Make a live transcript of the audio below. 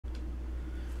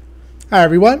Hi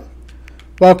everyone,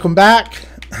 welcome back.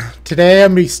 Today I'm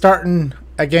going to be starting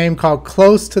a game called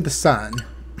Close to the Sun.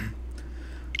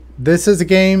 This is a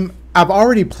game, I've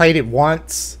already played it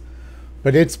once,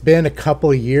 but it's been a couple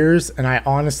of years and I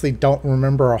honestly don't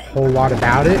remember a whole lot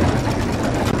about it.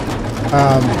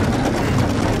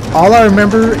 All I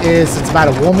remember is it's about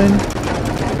a woman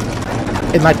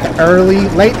in like the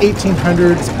late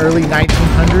 1800s, early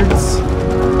 1900s.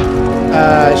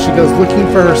 She goes looking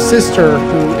for her sister,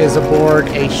 who is aboard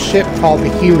a ship called the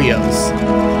Helios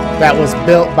that was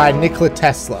built by Nikola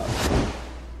Tesla.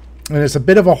 And it's a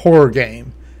bit of a horror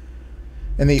game.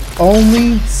 And the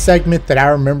only segment that I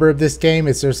remember of this game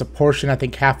is there's a portion, I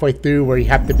think halfway through, where you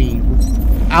have to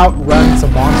outrun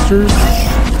some monsters.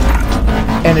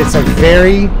 And it's a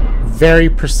very, very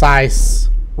precise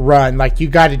run. Like, you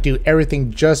got to do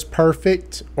everything just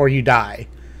perfect or you die.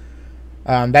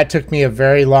 That took me a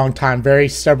very long time,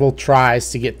 several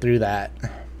tries to get through that.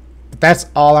 But that's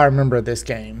all I remember of this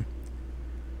game.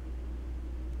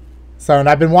 So, and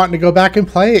I've been wanting to go back and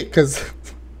play it because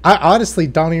I honestly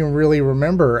don't even really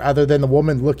remember other than the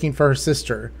woman looking for her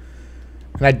sister.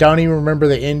 And I don't even remember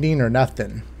the ending or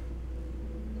nothing.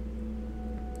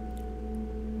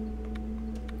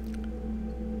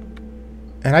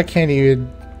 And I can't even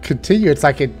continue. It's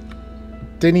like it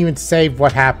didn't even save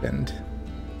what happened.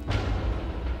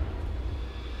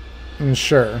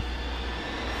 Sure.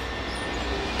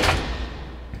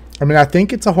 I mean, I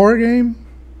think it's a horror game.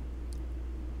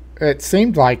 It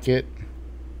seemed like it.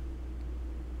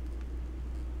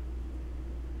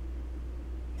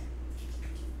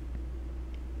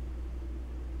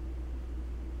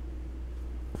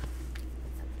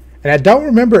 And I don't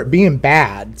remember it being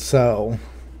bad, so.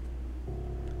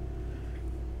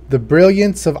 The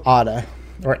Brilliance of Ada,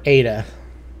 or Ada.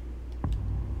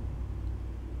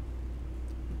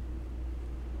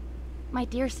 My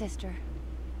dear sister,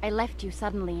 I left you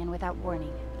suddenly and without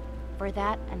warning. For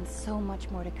that and so much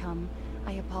more to come,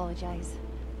 I apologize.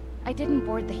 I didn't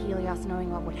board the Helios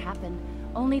knowing what would happen,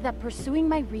 only that pursuing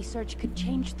my research could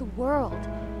change the world.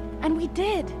 And we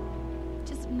did!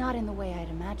 Just not in the way I'd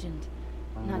imagined.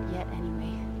 Not yet,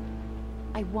 anyway.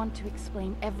 I want to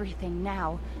explain everything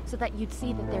now, so that you'd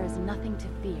see that there is nothing to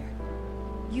fear.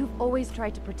 You've always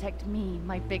tried to protect me,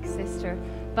 my big sister,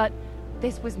 but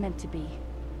this was meant to be.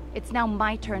 It's now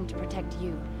my turn to protect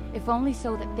you, if only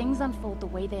so that things unfold the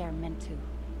way they are meant to.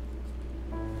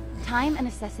 Time and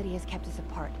necessity has kept us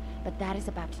apart, but that is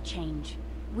about to change.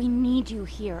 We need you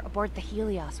here aboard the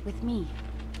Helios with me.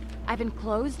 I've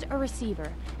enclosed a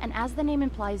receiver, and as the name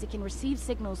implies, it can receive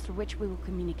signals through which we will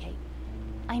communicate.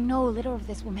 I know little of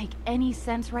this will make any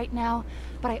sense right now,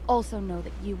 but I also know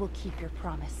that you will keep your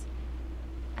promise.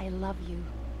 I love you.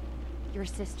 Your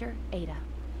sister, Ada.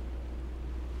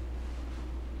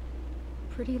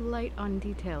 Pretty light on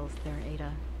details there,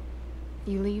 Ada.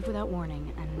 You leave without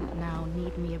warning, and now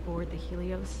need me aboard the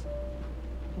Helios?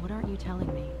 What aren't you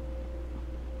telling me?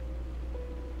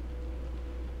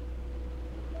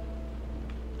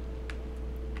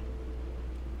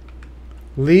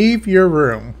 Leave your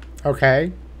room,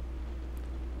 okay?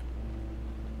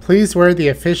 Please wear the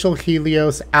official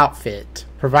Helios outfit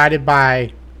provided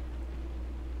by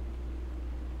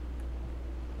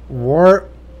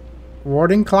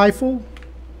Wardenkleifel?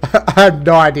 I have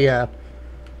no idea.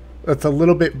 It's a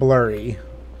little bit blurry.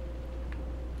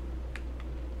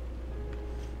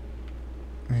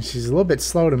 And she's a little bit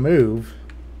slow to move.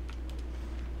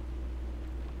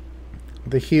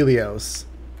 The Helios.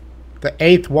 The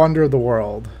eighth wonder of the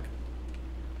world.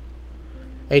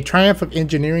 A triumph of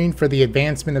engineering for the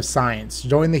advancement of science.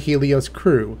 Join the Helios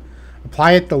crew.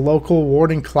 Apply at the local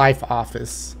Wardenkleif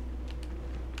office.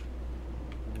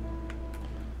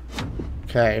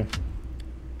 Okay.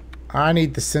 I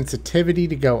need the sensitivity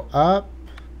to go up.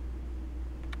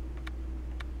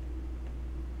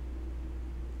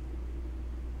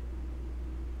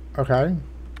 Okay.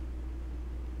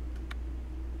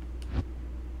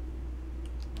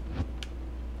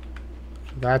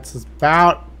 That's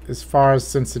about as far as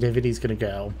sensitivity is going to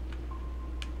go.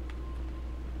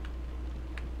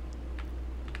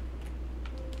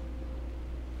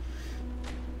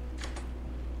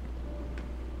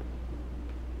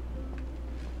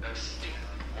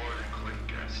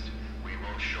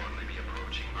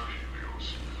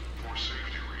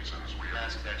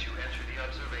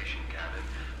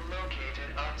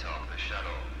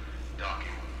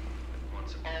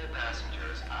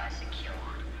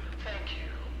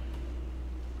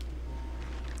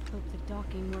 Hope the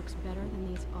docking works better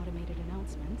than these automated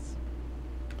announcements.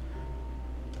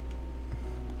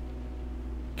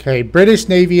 Okay, British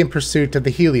Navy in pursuit of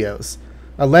the Helios.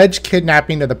 Alleged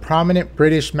kidnapping of the prominent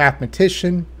British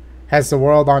mathematician has the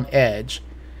world on edge.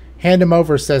 Hand him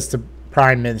over, says the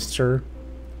Prime Minister.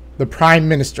 The Prime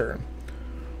Minister.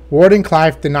 Warden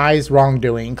Clive denies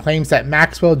wrongdoing, claims that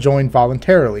Maxwell joined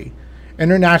voluntarily.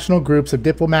 International groups of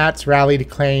diplomats rally to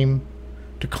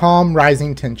calm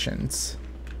rising tensions.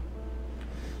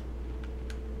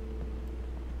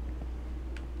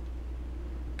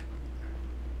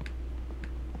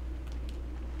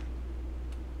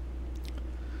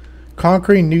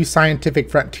 Conquering new scientific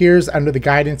frontiers under the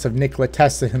guidance of Nikola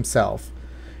Tesla himself.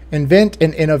 Invent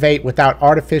and innovate without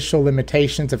artificial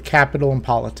limitations of capital and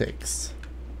politics.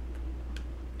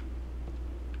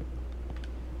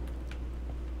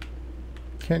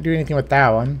 Can't do anything with that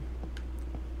one.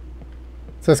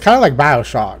 So it's kind of like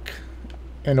BioShock,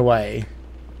 in a way.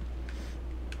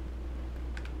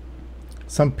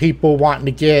 Some people wanting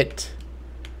to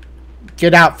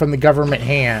get out from the government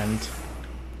hand,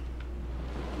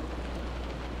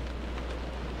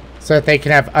 so that they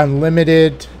can have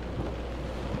unlimited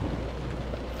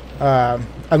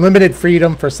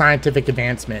freedom for scientific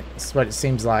advancement. That's what it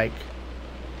seems like.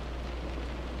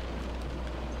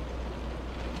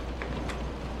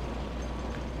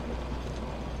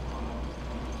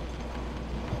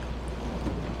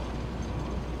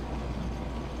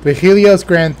 The Helios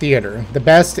Grand Theater, the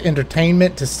best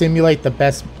entertainment to stimulate the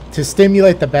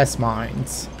best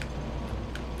minds.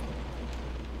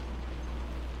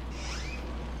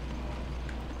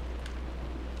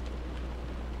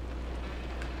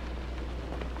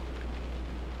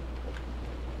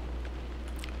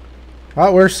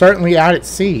 Well, we're certainly out at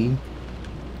sea.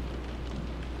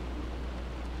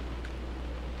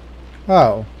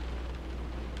 Oh.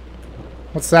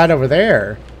 What's that over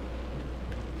there?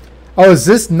 Oh, is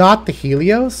this not the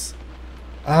Helios?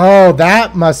 Oh,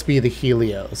 that must be the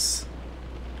Helios.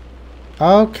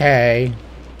 Okay.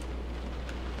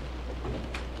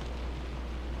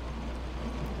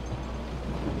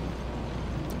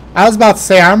 I was about to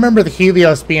say, I remember the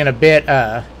Helios being a bit,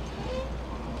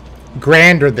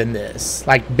 grander than this.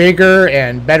 Like, bigger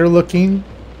and better looking.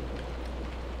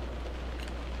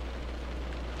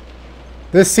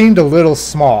 This seemed a little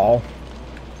small.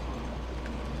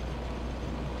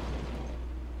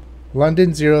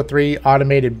 London 03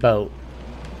 automated boat.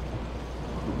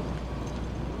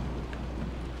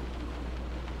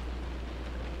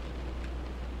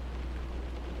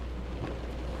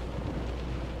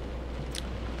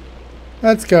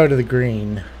 Let's go to the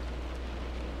green.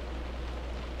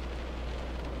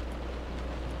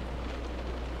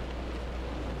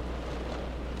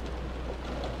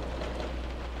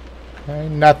 Okay,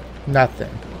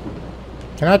 nothing.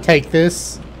 Can I take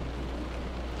this?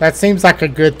 That seems like a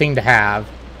good thing to have.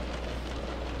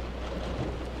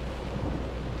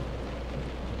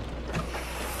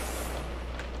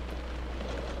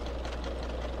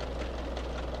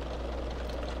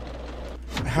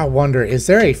 I wonder, is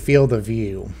there a field of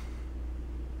view?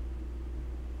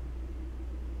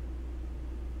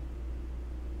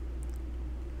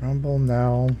 Rumble,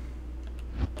 no.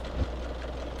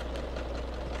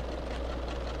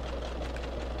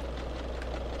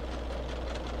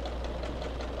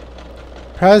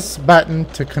 Press button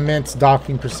to commence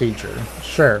docking procedure.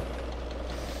 Sure.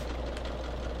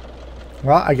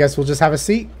 Well, I guess we'll just have a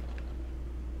seat.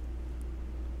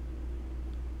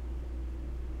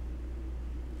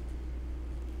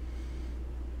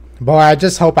 Boy, I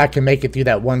just hope I can make it through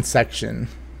that one section.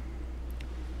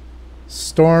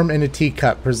 Storm in a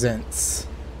Teacup presents.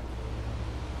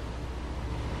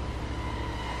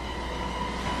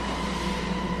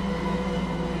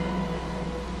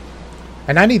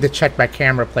 And I need to check my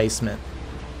camera placement.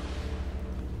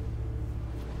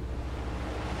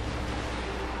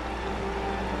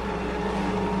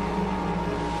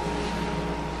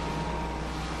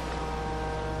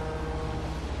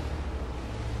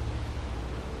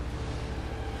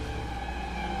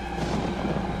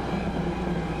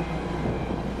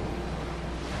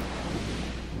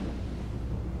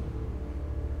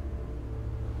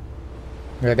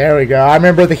 Yeah, there we go. I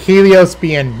remember the Helios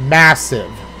being massive.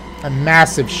 A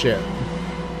massive ship.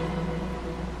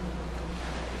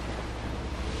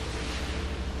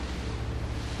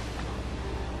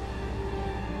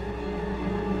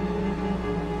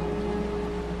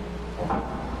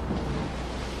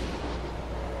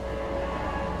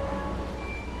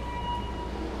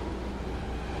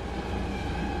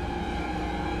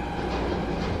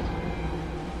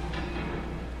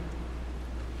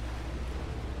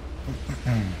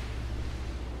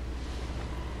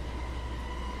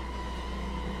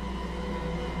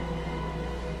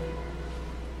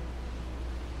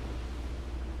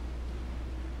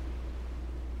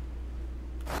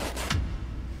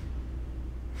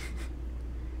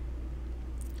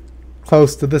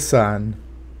 close to the sun.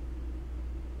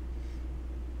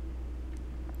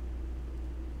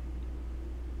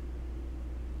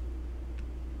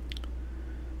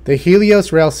 The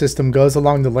Helios rail system goes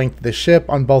along the length of the ship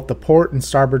on both the port and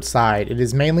starboard side. It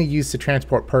is mainly used to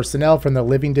transport personnel from the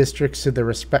living districts to the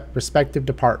respective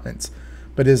departments,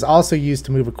 but it is also used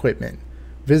to move equipment.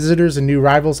 Visitors and new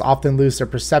arrivals often lose their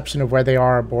perception of where they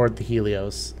are aboard the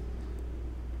Helios.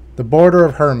 The Border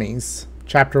of Hermes,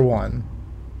 Chapter 1.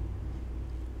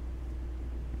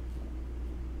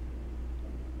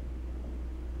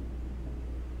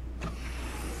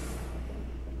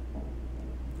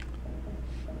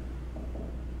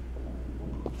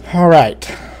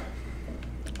 Alright.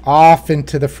 Off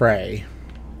into the fray.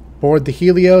 Board the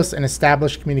Helios and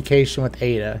establish communication with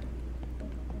Ada.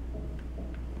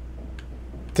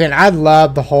 Then I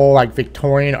love the whole like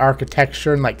Victorian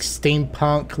architecture and like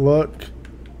steampunk look.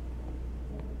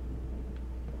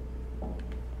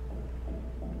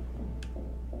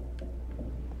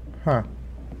 Huh.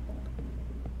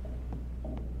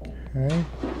 Okay.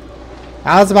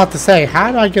 I was about to say,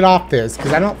 how do I get off this?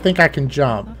 Because I don't think I can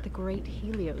jump. I thought the great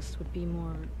Helios would be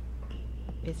more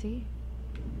busy.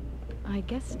 I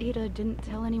guess Ada didn't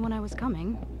tell anyone I was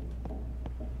coming.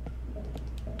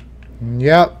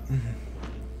 Yep.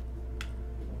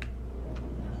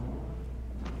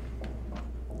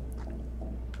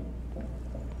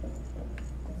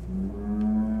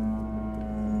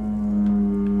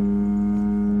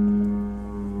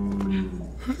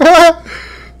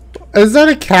 Is that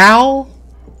a cow?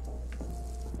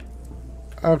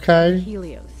 Okay.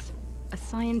 Helios, a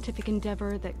scientific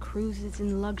endeavor that cruises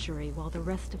in luxury while the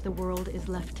rest of the world is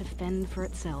left to fend for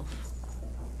itself.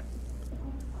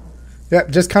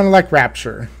 Yep, just kind of like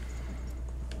Rapture.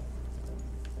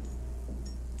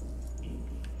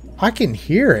 I can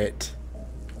hear it.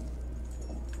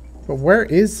 But where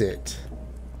is it?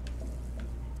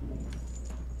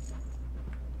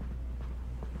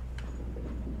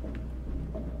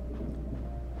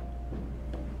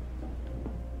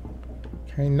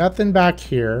 Okay, nothing back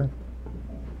here.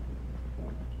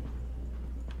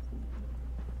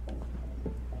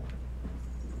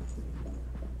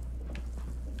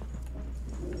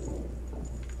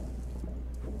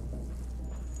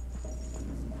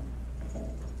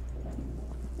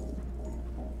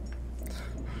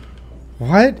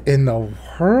 What in the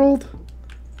world?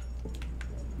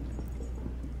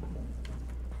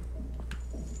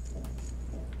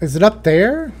 Is it up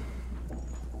there?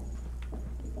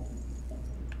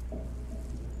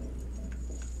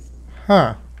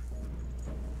 Huh.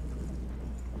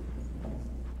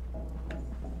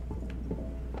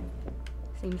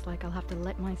 Seems like I'll have to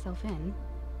let myself in.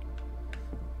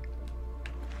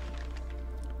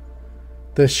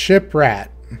 The ship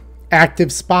rat.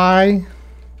 Active spy.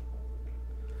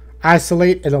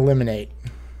 Isolate and eliminate.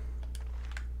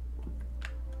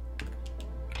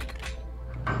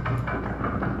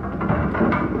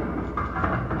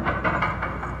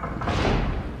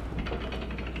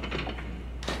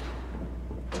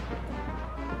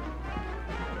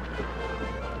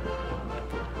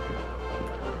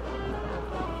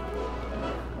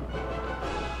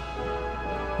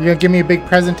 You gonna give me a big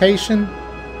presentation?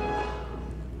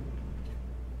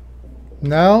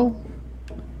 No?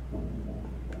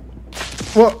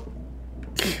 Well,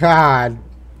 God,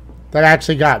 that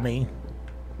actually got me.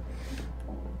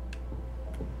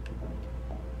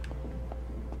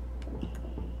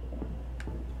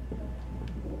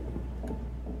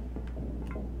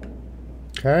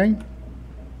 Okay.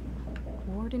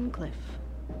 Warden Cliff,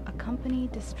 a company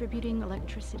distributing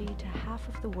electricity to half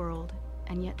of the world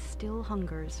and yet still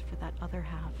hungers for that other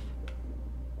half.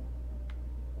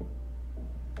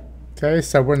 Okay,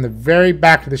 so we're in the very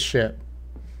back of the ship.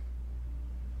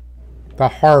 The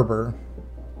harbor.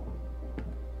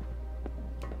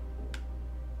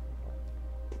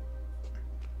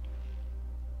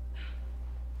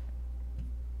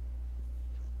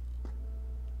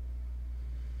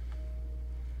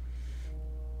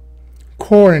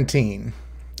 Quarantine.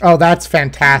 Oh, that's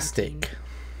fantastic.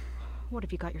 What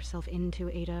have you got yourself into,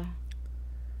 Ada?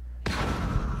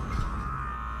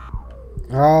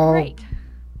 Oh, Great.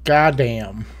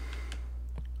 goddamn.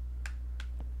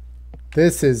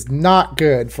 This is not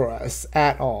good for us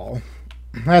at all.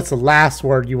 That's the last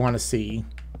word you want to see.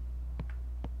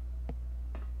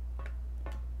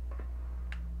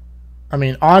 I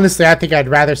mean, honestly, I think I'd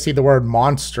rather see the word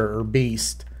monster or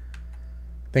beast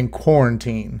than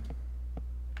quarantine.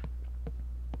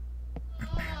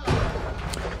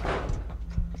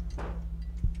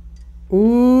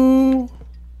 Ooh.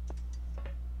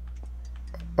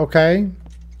 Okay.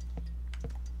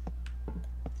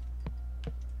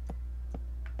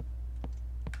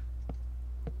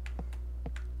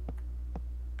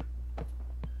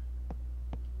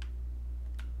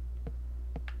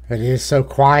 It is so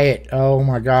quiet. Oh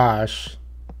my gosh.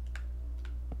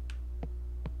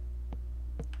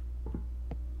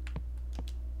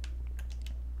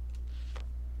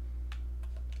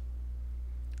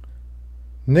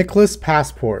 Nicholas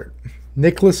Passport.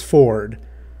 Nicholas Ford.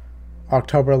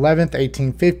 October 11th,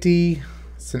 1850.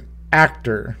 It's an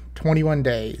actor. 21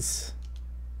 days.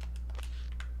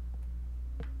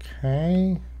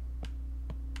 Okay.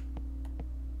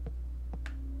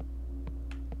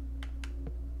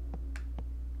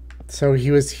 So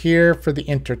he was here for the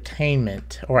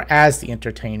entertainment, or as the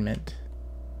entertainment.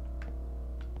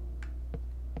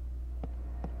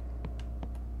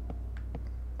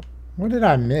 What did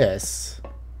I miss?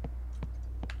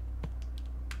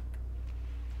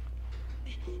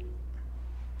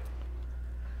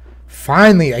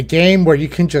 Finally, a game where you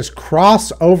can just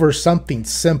cross over something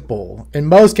simple. In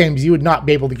most games, you would not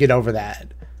be able to get over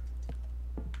that.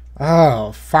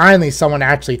 Oh, finally someone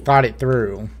actually thought it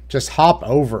through. Just hop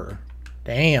over.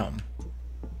 Damn.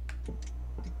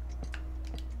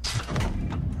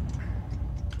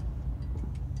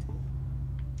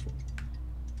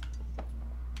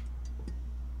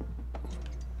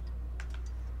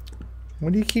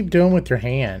 What do you keep doing with your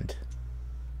hand?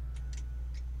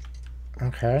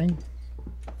 Okay.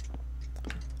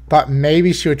 Thought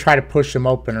maybe she would try to push him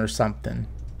open or something.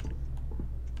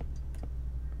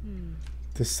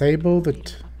 Disable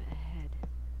the...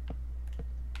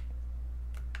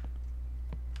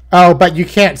 Oh, but you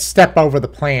can't step over the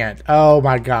plant. Oh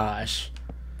my gosh.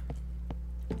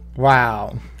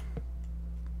 Wow.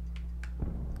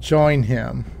 Join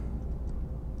him.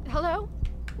 Hello?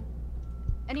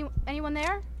 Anyone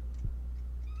there?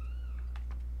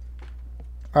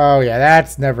 Oh yeah,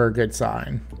 that's never a good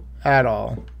sign. At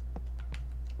all.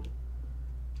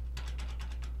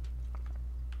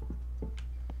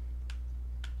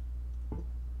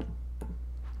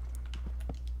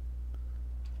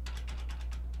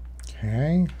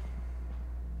 Okay.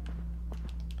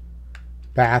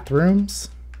 Bathrooms.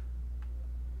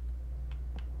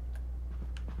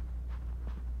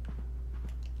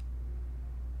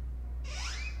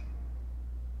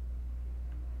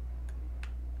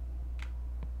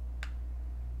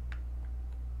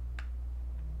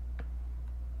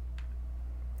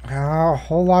 A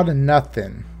whole lot of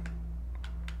nothing.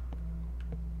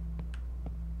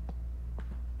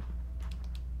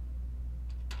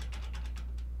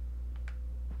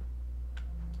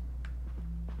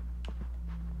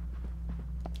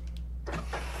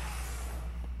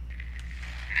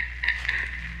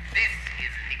 This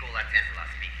is Nikola Telsa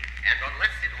speaking, and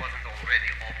unless it wasn't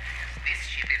already obvious, this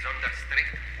ship is under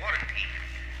strict warranty.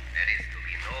 There is to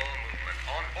be no movement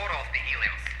on or off the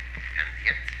Helios. And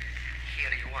yet,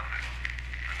 here you are.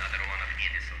 Another one of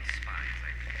Edison's spies,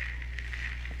 I think.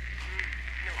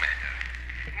 No matter.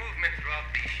 Movement throughout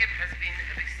the ship has been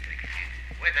restricted.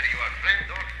 Whether you are friend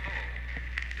or foe,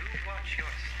 do watch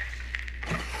your step.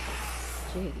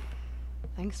 Jade,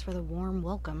 thanks for the warm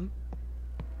welcome.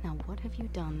 Now, what have you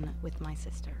done with my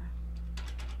sister?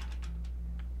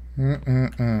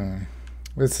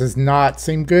 This does not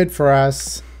seem good for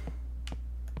us.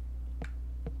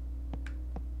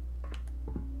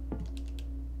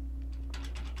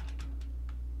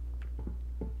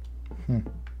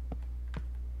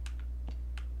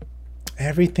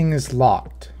 Everything is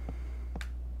locked.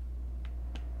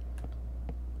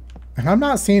 And I'm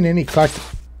not seeing any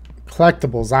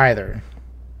collectibles either.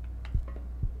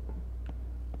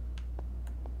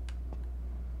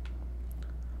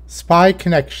 Spy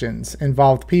connections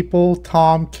involved people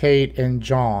Tom, Kate, and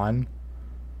John.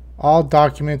 All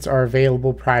documents are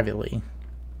available privately.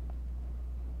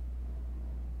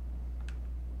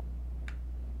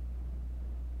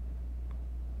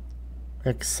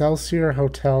 Excelsior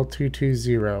Hotel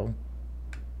 220.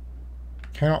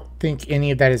 Can't think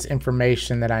any of that is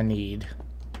information that I need.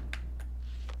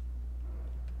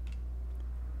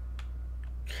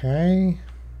 Okay.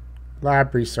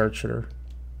 Lab researcher.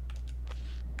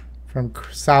 From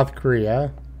South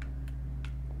Korea.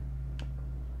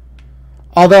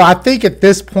 Although I think at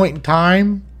this point in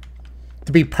time,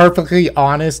 to be perfectly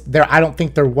honest, I don't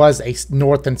think there was a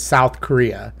North and South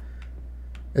Korea.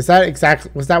 Is that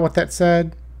exactly, was that what that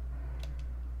said?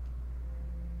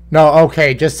 No,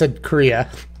 okay, just said Korea.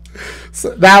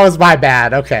 So that was my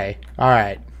bad. Okay. All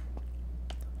right.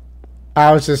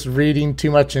 I was just reading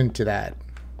too much into that.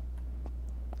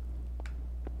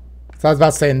 So I was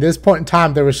about to say, in this point in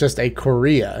time, there was just a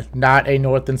Korea, not a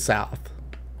North and South.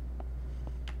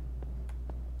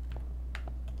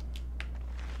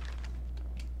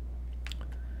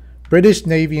 British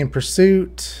Navy in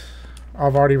pursuit.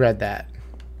 I've already read that.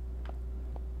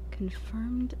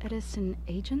 Confirmed Edison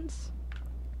agents?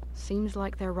 Seems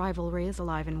like their rivalry is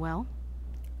alive and well.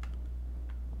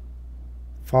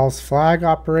 False flag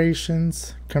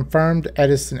operations. Confirmed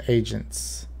Edison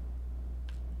agents.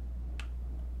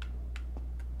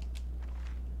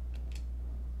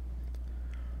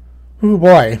 Oh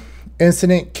boy.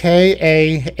 Incident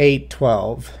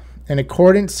KA-812. In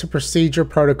accordance to Procedure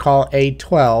Protocol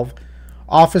A-12,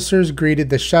 officers greeted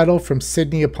the shuttle from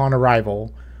Sydney upon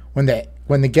arrival. When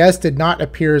the guest did not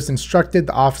appear as instructed,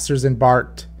 the officers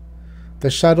embarked the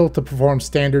shuttle to perform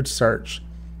standard search.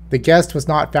 The guest was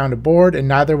not found aboard, and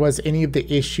neither was any of the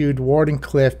issued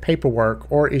Wardenclyffe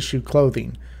paperwork or issued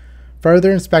clothing.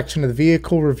 Further inspection of the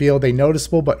vehicle revealed a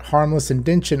noticeable but harmless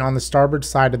indentation on the starboard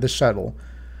side of the shuttle.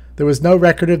 There was no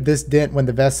record of this dent when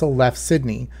the vessel left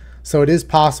Sydney, so it is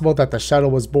possible that the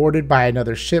shuttle was boarded by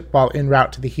another ship while en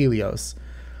route to the Helios.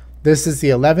 This is the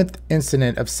 11th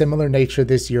incident of similar nature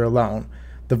this year alone.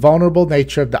 The vulnerable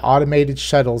nature of the automated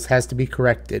shuttles has to be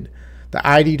corrected. The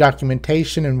ID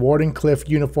documentation and Wardenclyffe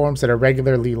uniforms that are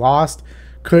regularly lost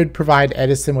could provide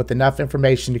Edison with enough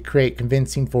information to create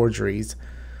convincing forgeries.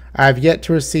 I have yet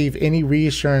to receive any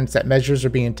reassurance that measures are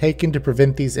being taken to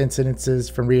prevent these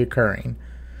incidences from reoccurring.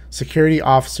 Security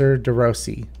Officer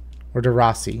DeRossi, or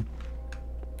DeRossi.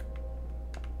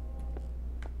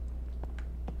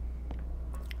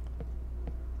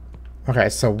 Okay,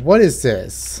 so what is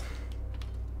this?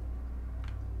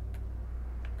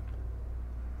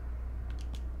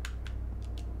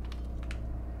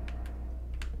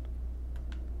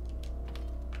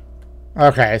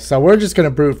 Okay, so we're just going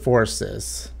to brute force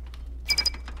this.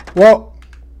 Well,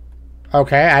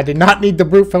 okay, I did not need to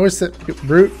brute force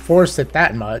it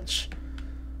that much.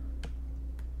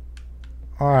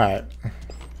 Alright.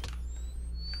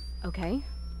 Okay,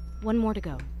 one more to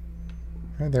go.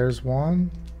 Okay, there's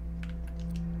one.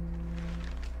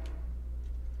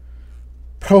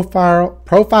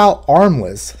 Profile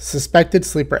armless. Suspected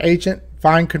sleeper agent.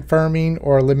 Find confirming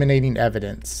or eliminating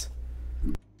evidence.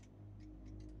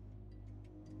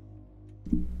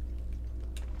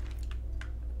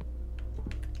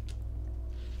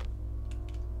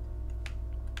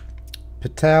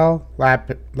 Patel,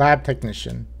 lab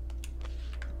technician.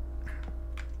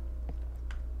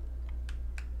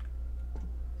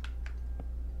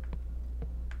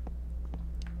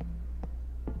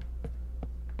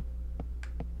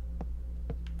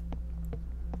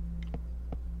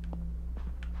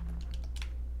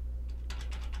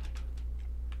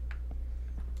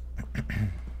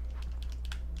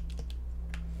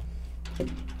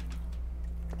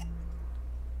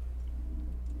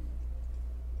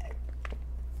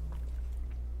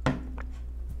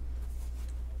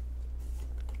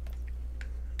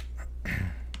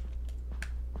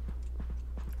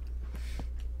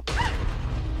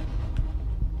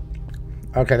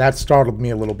 Okay, that startled me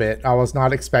a little bit. I was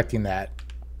not expecting that.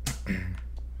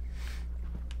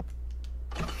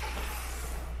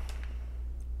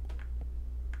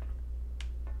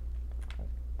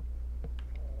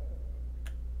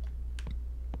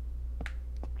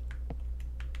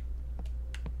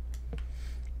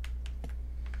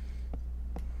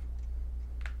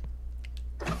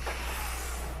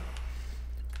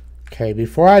 Okay,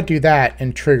 before I do that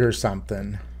and trigger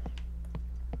something,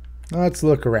 let's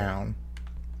look around.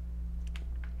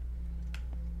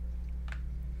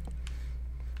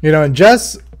 You know, and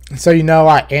just so you know,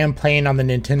 I am playing on the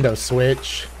Nintendo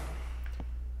Switch,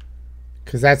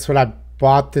 because that's what I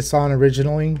bought this on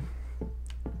originally.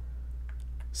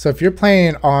 So if you're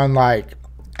playing on like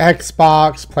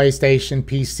Xbox, PlayStation,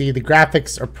 PC, the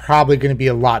graphics are probably going to be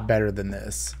a lot better than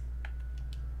this.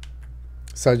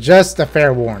 So just a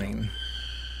fair warning.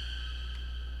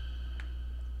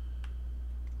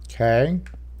 Okay.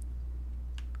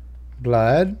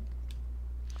 Blood.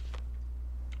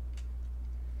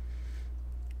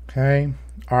 Okay.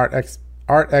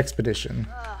 Art expedition.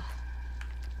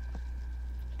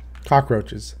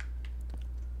 Cockroaches.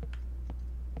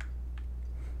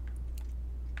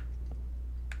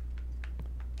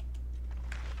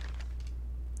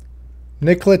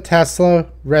 Nikola Tesla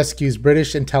rescues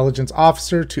British intelligence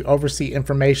officer to oversee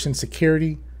information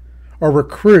security, or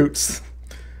recruits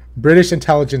British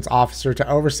intelligence officer to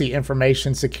oversee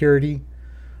information security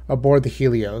aboard the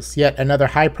Helios. Yet another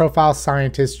high-profile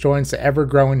scientist joins the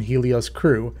ever-growing Helios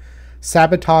crew.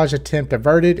 Sabotage attempt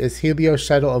averted as Helios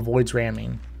shuttle avoids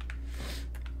ramming.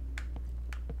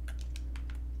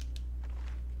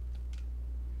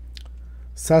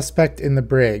 Suspect in the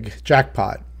brig.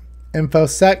 Jackpot.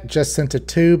 InfoSec just sent a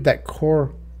tube that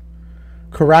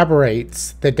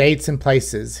corroborates the dates and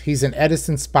places. He's an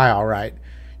Edison spy, all right.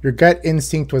 Your gut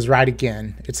instinct was right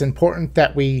again. It's important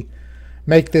that we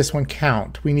Make this one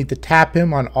count. We need to tap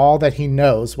him on all that he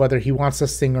knows, whether he wants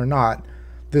us thing or not.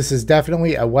 This is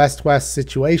definitely a West-West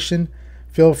situation.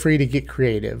 Feel free to get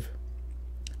creative.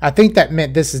 I think that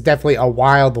meant this is definitely a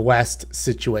Wild West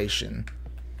situation.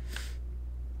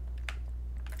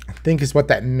 I think is what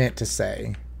that meant to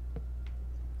say.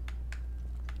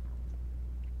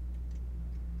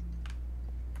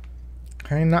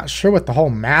 I'm not sure what the whole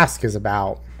mask is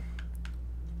about.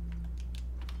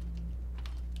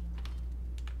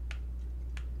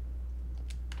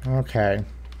 Okay.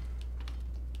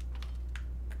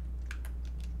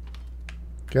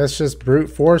 Guess just brute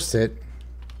force it.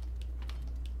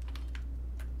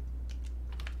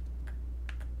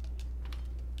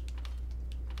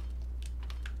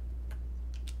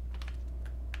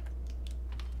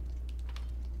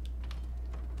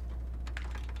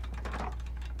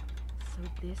 So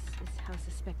this is how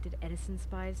suspected Edison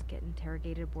spies get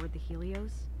interrogated aboard the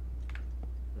Helios?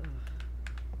 Ugh.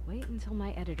 Wait until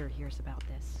my editor hears about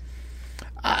this.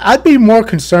 I'd be more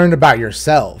concerned about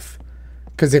yourself.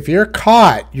 Because if you're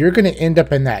caught, you're going to end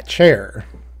up in that chair.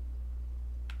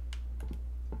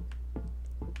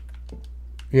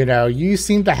 You know, you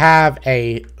seem to have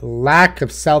a lack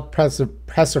of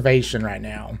self-preservation right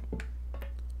now.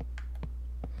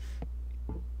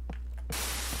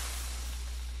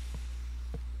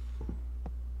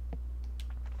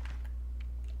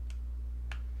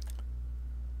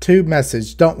 Tube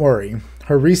message, don't worry.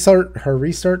 Her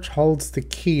research holds the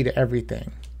key to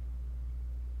everything.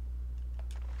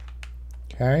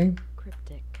 Okay.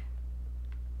 Cryptic.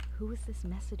 Who is this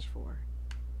message for?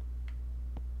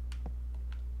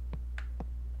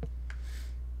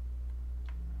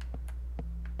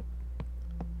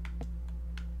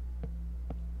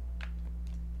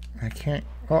 I can't.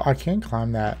 Oh, I can't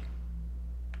climb that.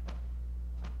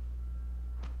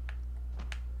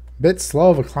 Bit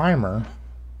slow of a climber.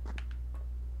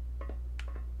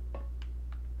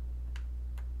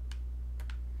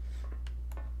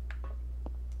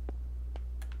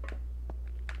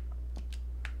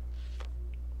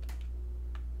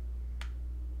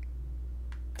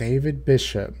 David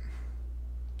Bishop.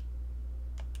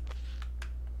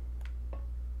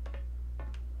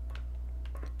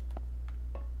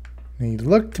 And he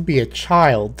looked to be a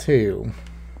child, too.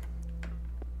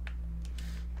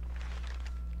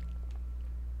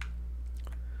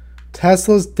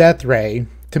 Tesla's death ray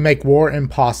to make war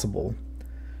impossible.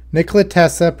 Nikola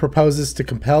Tesla proposes to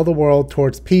compel the world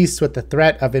towards peace with the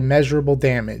threat of immeasurable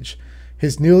damage.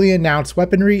 His newly announced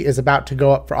weaponry is about to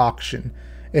go up for auction.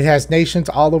 It has nations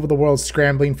all over the world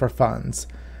scrambling for funds.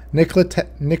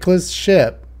 Nikola's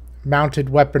ship mounted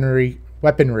weaponry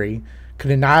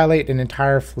could annihilate an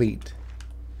entire fleet.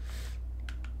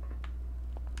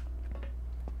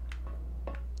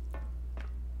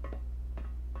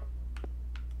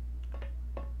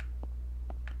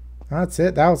 That's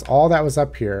it. That was all that was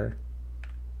up here.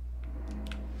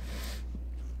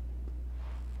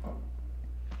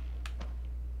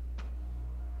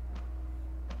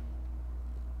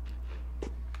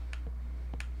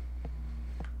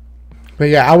 But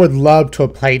yeah, I would love to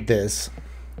have played this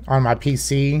on my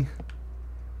PC.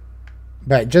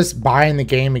 But just buying the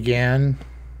game again,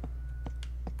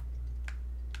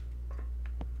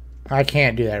 I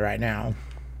can't do that right now.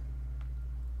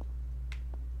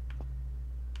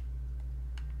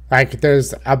 Like,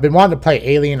 I've been wanting to play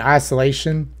Alien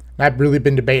Isolation. And I've really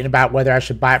been debating about whether I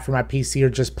should buy it for my PC or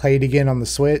just play it again on the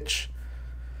Switch.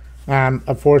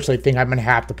 Unfortunately, I think I'm going to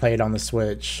have to play it on the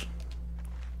Switch.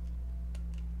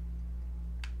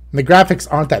 And the graphics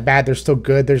aren't that bad. They're still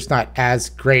good. They're just not as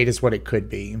great as what it could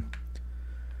be.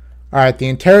 Alright, the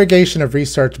interrogation of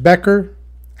Research Becker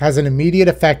has an immediate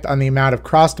effect on the amount of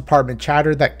cross-department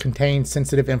chatter that contains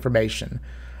sensitive information.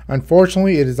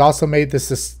 Unfortunately, it has also made the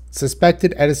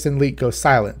suspected Edison leak go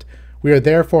silent. We are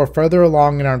therefore further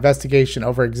along in our investigation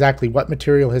over exactly what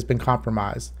material has been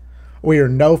compromised. We are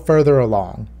no further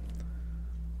along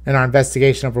in our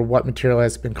investigation over what material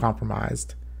has been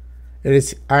compromised.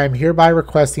 I am hereby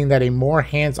requesting that a more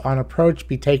hands-on approach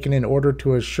be taken in order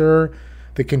to assure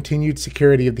the continued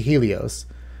security of the Helios.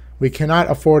 We cannot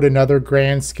afford another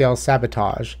grand-scale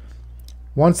sabotage.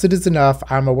 Once it is enough,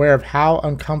 I am aware of how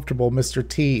uncomfortable Mr.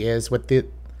 T is with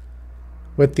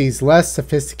these less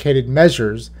sophisticated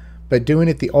measures, but doing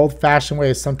it the old-fashioned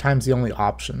way is sometimes the only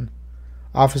option.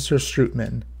 Officer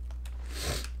Strootman.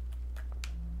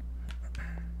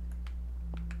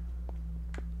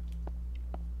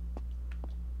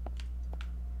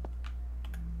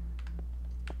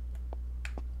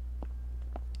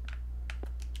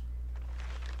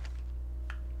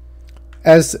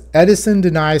 As Edison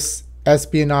denies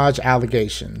espionage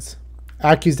allegations.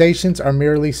 Accusations are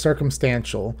merely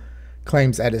circumstantial,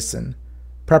 claims Edison.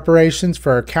 Preparations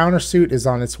for a countersuit is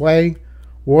on its way.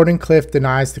 Wardenclyffe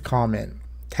denies the comment.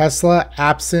 Tesla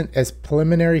absent as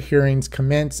preliminary hearings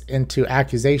commence into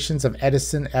accusations of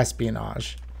Edison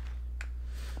espionage.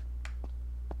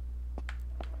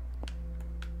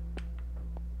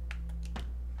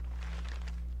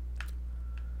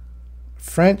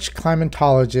 French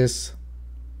climatologist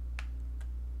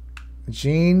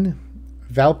Jean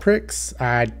Velprix,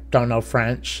 I don't know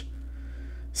French,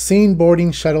 seen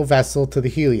boarding shuttle vessel to the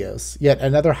Helios. Yet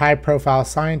another high-profile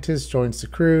scientist joins the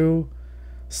crew.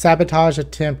 Sabotage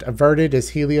attempt averted as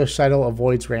Helios shuttle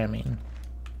avoids ramming.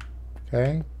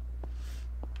 Okay.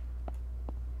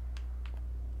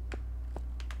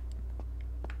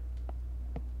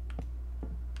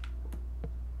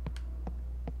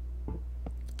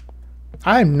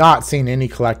 I'm not seeing any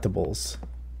collectibles.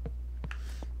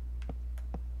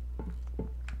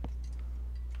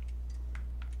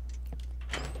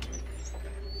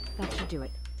 That should do it.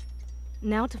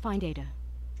 Now to find Ada.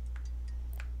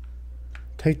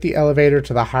 Take the elevator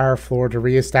to the higher floor to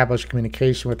re-establish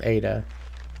communication with Ada.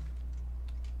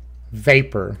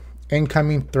 Vapor.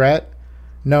 Incoming threat.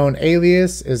 Known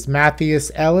alias is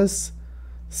Matthias Ellis,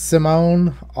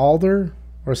 Simone Alder,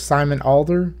 or Simon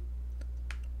Alder,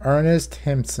 Ernest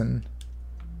Hempson.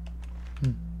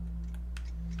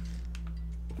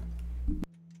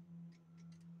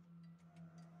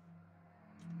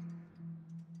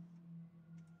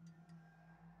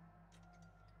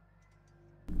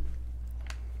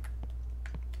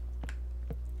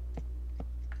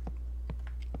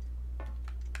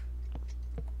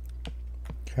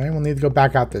 Okay, we'll need to go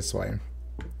back out this way.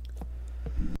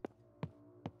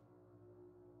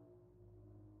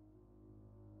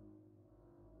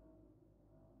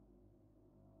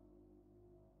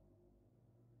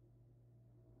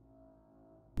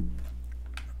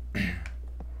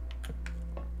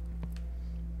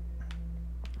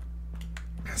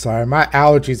 Sorry, my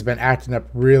allergies have been acting up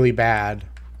really bad.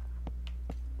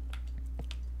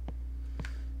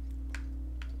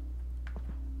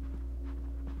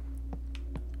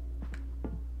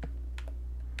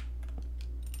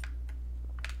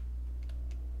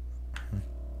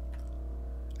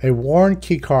 A worn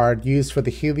keycard used for the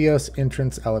Helios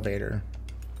entrance elevator.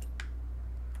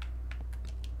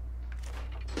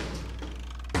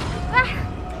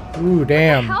 Ooh,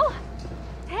 damn. What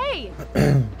the hell? Hey!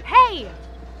 Hey!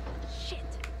 Shit.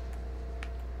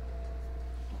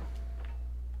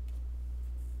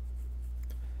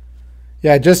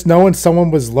 Yeah, just knowing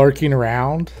someone was lurking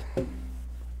around.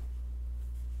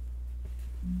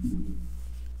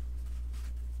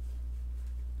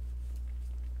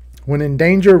 When in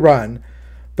danger, run.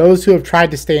 Those who have tried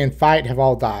to stay and fight have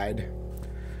all died.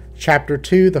 Chapter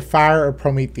 2, The Fire of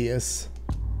Prometheus.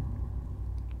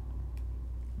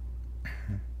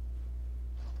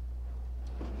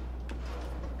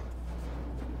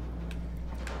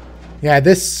 Yeah,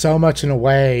 this so much in a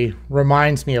way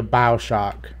reminds me of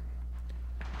BioShock.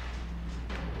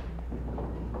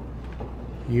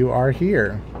 You are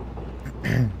here.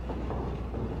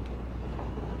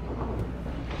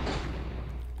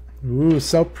 Ooh,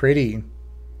 so pretty.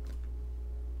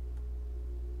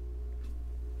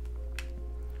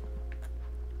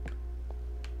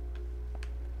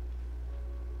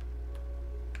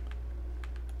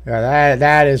 Yeah,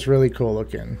 that is really cool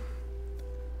looking.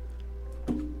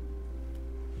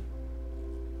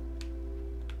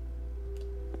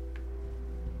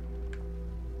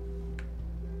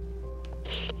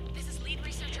 This is lead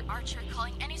researcher Archer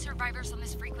calling any survivors on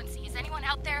this frequency. Is anyone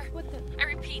out there? What the? I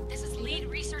repeat, this is lead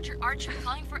researcher Archer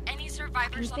calling for any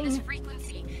survivors on this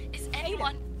frequency. Is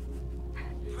anyone...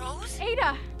 Rose?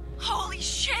 Ada! Holy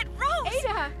shit, Rose!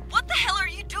 Ada! What the hell are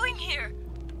you doing here?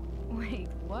 Wait,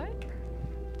 what?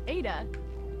 Ada,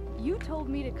 you told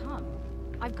me to come.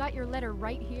 I've got your letter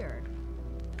right here.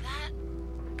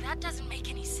 That doesn't make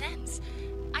any sense.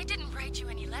 I didn't write you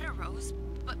any letter, Rose.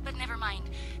 But never mind.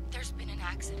 There's been an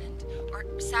accident. Or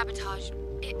sabotage.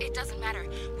 It doesn't matter.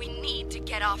 We need to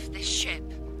get off this ship.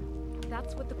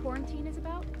 That's what the quarantine is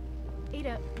about?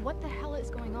 Ada, what the hell is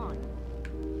going on?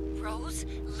 Rose,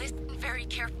 listen very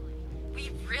carefully.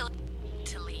 We really need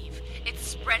to leave. It's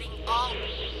spreading all...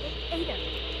 Ada!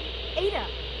 Ada!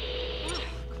 Oh,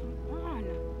 come on.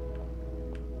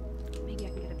 Maybe I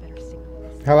can get a better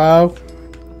signal. Hello?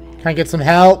 Can I get some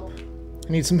help?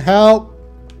 I need some help.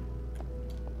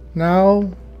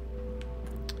 No?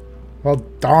 Well,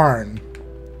 darn.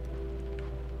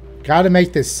 Gotta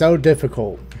make this so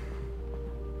difficult.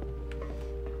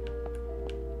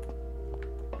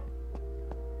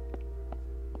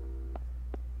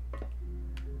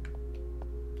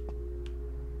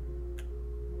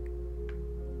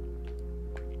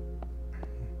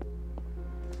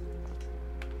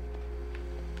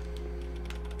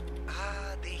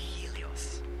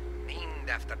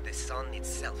 after the sun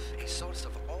itself, a source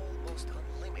of almost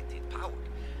unlimited power.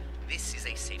 This is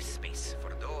a safe space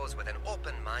for those with an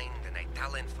open mind and a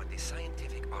talent for the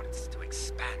scientific arts to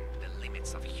expand the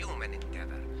limits of human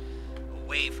endeavor.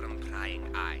 Away from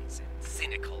prying eyes and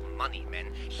cynical money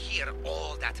men, here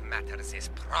all that matters is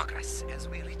progress as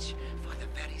we reach for the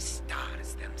very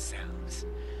stars themselves.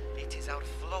 It is our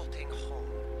floating home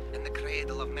and the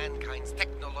cradle of mankind's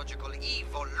technological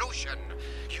evolution.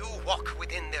 You walk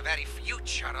within the very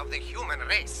future of the human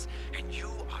race, and you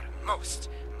are most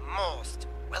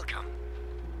welcome.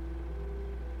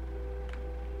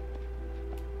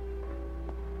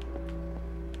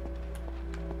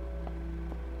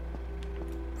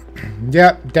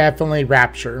 Yep, definitely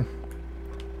Rapture.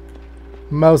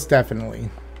 Most definitely.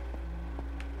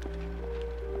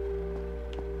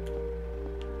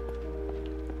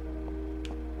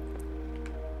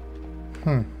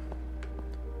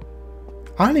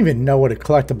 I don't even know what a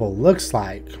collectible looks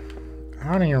like.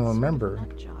 I don't even remember.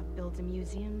 That job builds a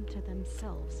museum to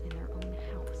themselves in their own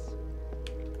house.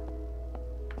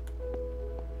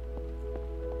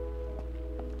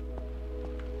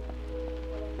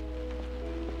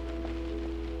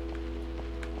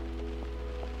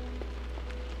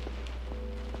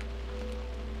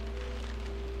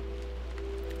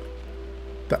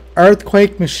 The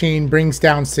earthquake machine brings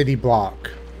down city block.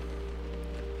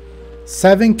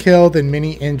 7 killed and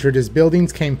many injured as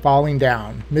buildings came falling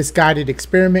down. Misguided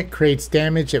experiment creates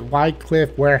damage at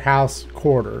Wycliffe Warehouse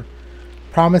Quarter.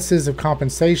 Promises of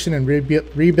compensation and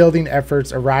rebuilding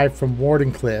efforts arrive from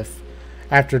Wardenclyffe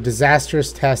after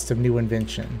disastrous test of new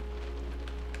invention.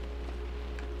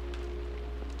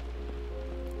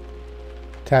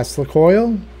 Tesla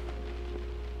coil.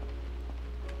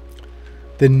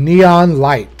 The neon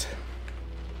light.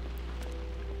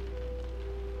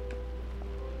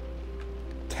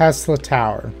 Tesla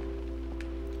Tower.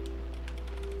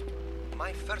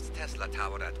 My first Tesla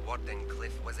tower at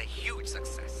Wardenclyffe was a huge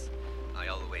success. I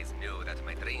always knew that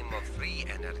my dream of free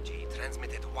energy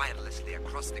transmitted wirelessly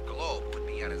across the globe would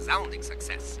be a resounding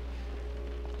success.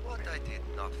 What I did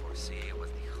not foresee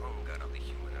was the hunger of the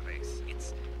human race,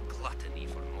 its gluttony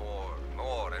for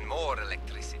more and more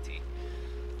electricity.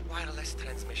 Wireless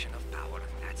transmission of power,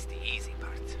 that's the easy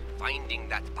part. Finding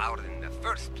that power in the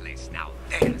first place, now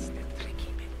there's the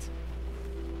tricky bit.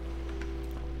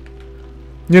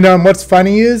 You know, and what's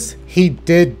funny is, he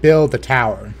did build the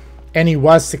tower, and he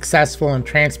was successful in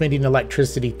transmitting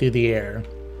electricity through the air.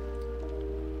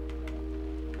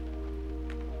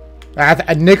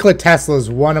 Nikola Tesla is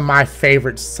one of my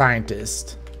favorite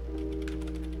scientists.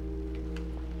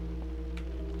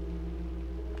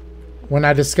 When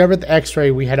I discovered the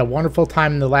X-ray, we had a wonderful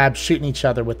time in the lab shooting each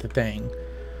other with the thing.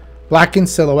 Blackened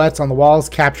silhouettes on the walls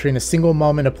capturing a single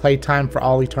moment of playtime for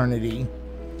all eternity.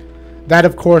 That,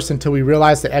 of course, until we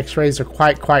realized that X-rays are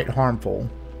quite harmful.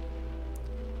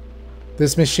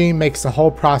 This machine makes the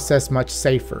whole process much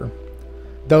safer,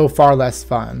 though far less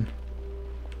fun.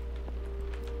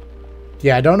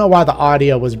 Yeah, I don't know why the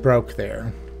audio was broke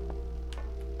there.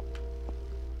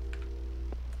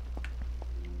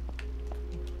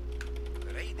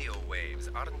 Radio waves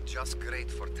aren't just great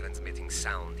for transmitting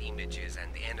sound, images,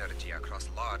 and energy across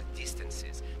large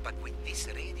distances, but with this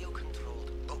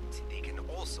radio-controlled boat, they can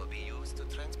also be used to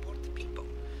transport people.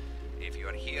 If you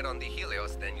are here on the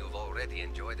Helios, then you've already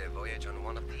enjoyed a voyage on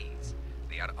one of these.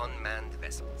 They are unmanned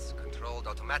vessels, controlled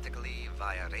automatically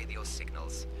via radio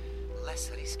signals.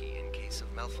 Less risky in case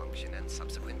of malfunction and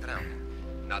subsequent drowning.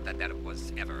 Not that there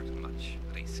was ever much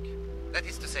risk. That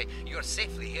is to say, you're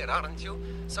safely here, aren't you?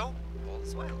 So,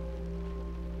 all's well.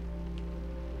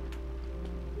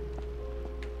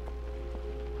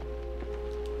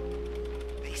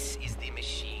 This is the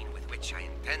machine with which I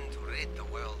intend to rid the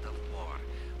world of war,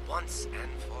 once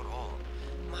and for all.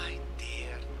 My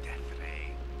dear Death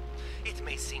Ray. It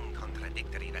may seem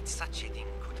contradictory that such a thing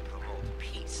could promote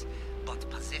peace, but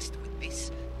possessed with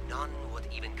this, none would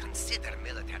even consider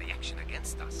military action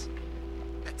against us.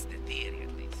 That's the theory,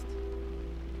 at least.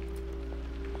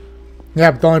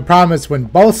 Yeah, but the only problem is when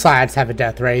both sides have a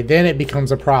death ray, then it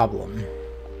becomes a problem.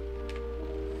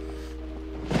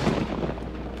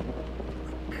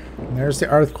 And there's the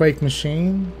earthquake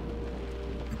machine.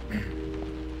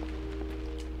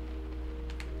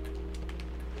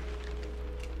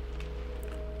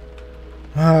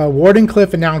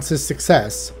 Wardenclyffe announces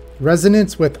success.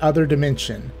 Resonance with other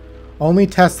dimension. Only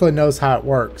Tesla knows how it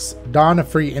works. Dawn of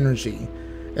free energy.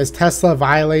 Is Tesla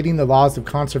violating the laws of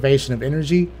conservation of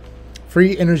energy?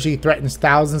 Free energy threatens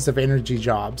thousands of energy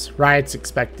jobs. Riots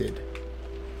expected.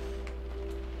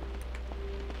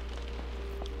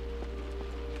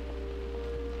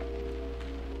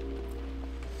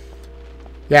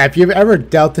 Yeah, if you've ever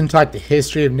delved into like the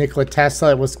history of Nikola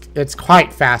Tesla, it's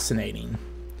quite fascinating.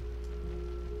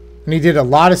 And he did a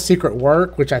lot of secret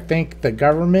work, which I think the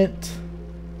government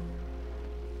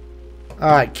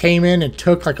came in and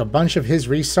took like a bunch of his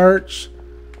research.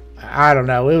 I don't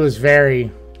know. It was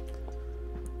very...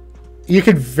 You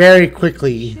could very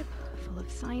quickly... Ship full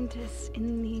of scientists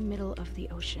in the middle of the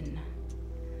ocean.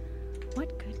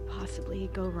 What could possibly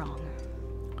go wrong?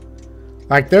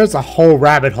 Like, there's a whole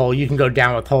rabbit hole you can go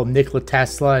down with whole Nikola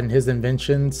Tesla and his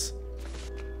inventions.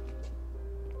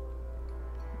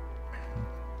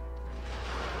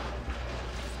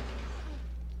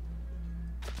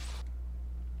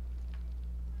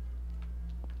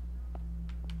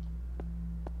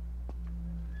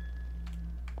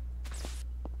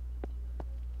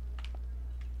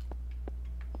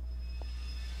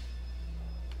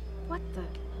 What the?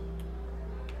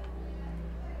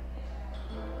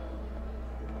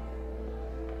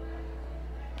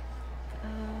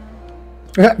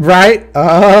 Right?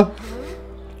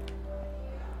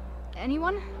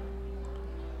 Anyone?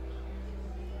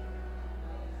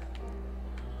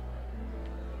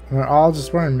 We're all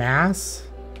just wearing masks?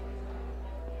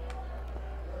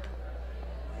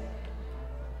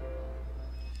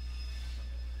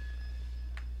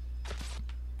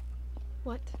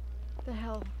 What the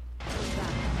hell was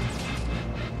that?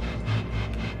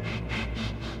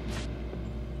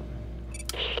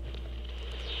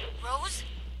 Rose?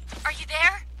 Are you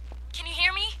there? Can you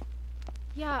hear me?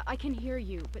 Yeah, I can hear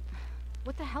you, but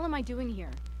what the hell am I doing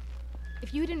here?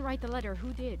 If you didn't write the letter,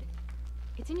 who did?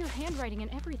 It's in your handwriting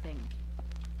and everything.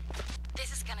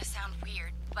 This is gonna sound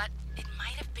weird, but it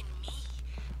might have been me.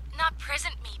 Not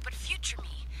present me, but future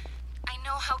me. I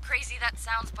know how crazy that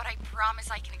sounds, but I promise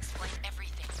I can explain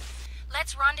everything.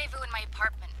 Let's rendezvous in my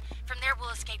apartment. From there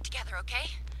we'll escape together, okay?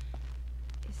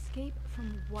 Escape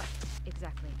from what,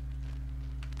 exactly?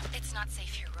 It's not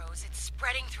safe here, Rose. It's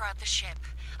spreading throughout the ship.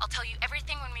 I'll tell you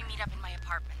everything when we meet up in my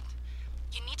apartment.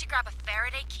 You need to grab a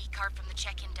Faraday keycard from the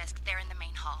check-in desk there in the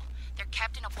main hall. They're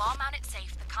kept in a wall-mounted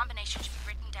safe. The combination should be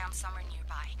written down somewhere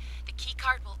nearby. The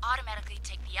keycard will automatically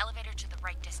take the elevator to the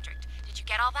right district. Did you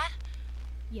get all that?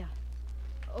 Yeah.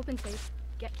 Open safe,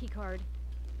 get key card,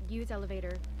 use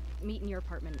elevator, meet in your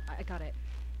apartment. I got it.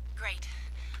 Great.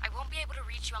 I won't be able to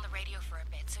reach you on the radio for a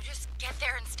bit, so just get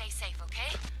there and stay safe,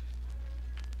 okay?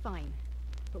 Fine.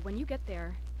 But when you get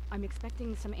there, I'm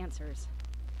expecting some answers.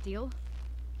 Deal?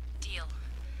 Deal.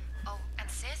 Oh, and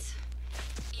sis,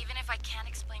 even if I can't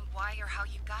explain why or how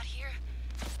you got here,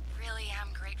 really am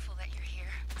grateful that you're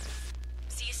here.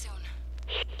 See you soon.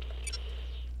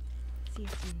 See you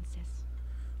soon, sis.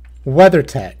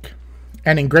 WeatherTech.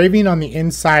 An engraving on the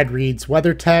inside reads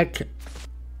WeatherTech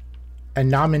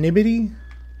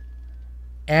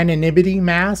Anonymity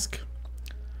Mask.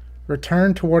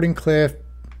 Return to Wardenclyffe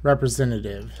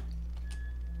Representative.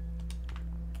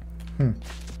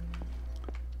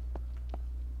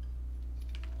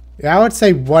 Yeah, I would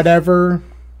say whatever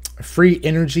free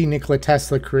energy Nikola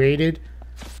Tesla created,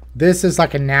 this is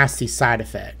like a nasty side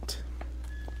effect.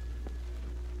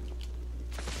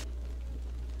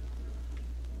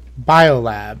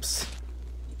 Biolabs.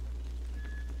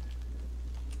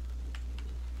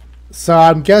 So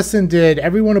I'm guessing, did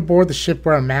everyone aboard the ship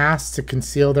wear a mask to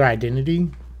conceal their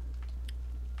identity?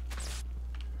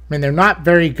 I mean, they're not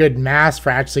very good masks for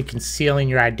actually concealing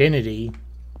your identity,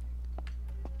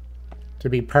 to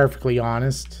be perfectly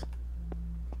honest.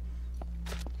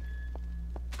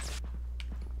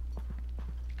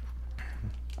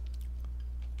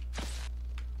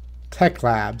 Tech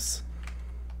labs.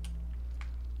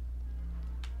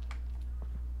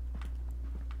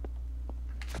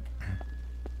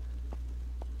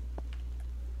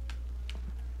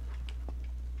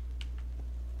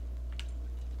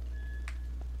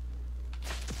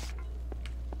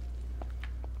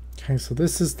 Okay, so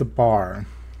this is the bar.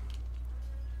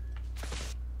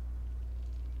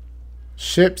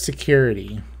 Ship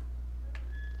security.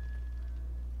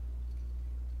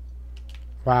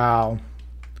 Wow.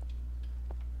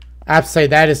 I have to say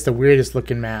that is the weirdest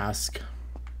looking mask.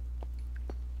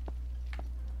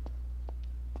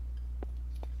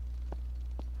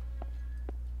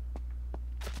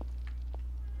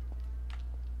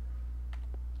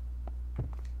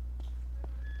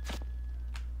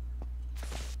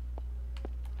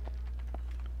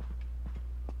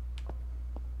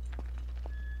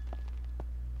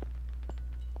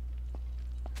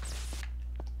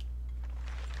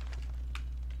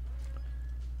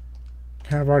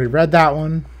 I've already read that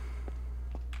one.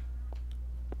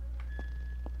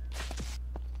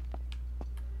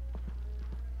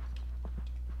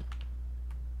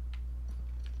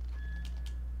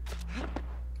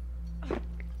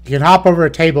 You can hop over a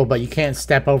table, but you can't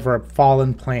step over a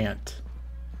fallen plant.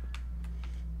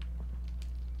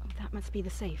 Oh, that must be the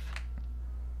safe.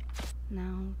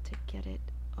 Now to get it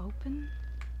open.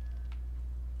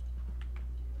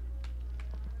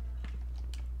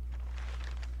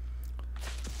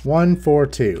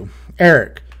 142.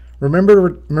 Eric,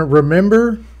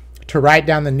 remember to write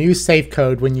down the new safe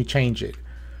code when you change it.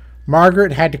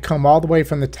 Margaret had to come all the way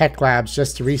from the tech labs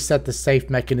just to reset the safe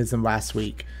mechanism last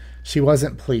week. She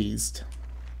wasn't pleased.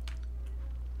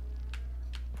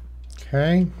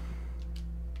 Okay.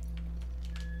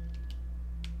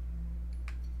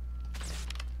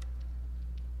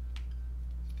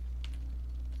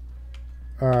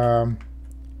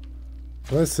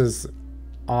 This is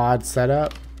odd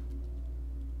setup.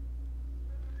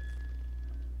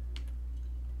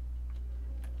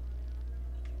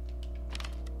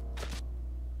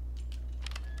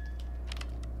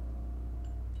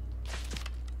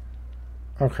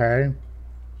 Okay.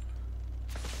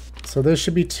 So this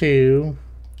should be 2.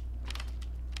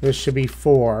 This should be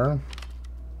 4.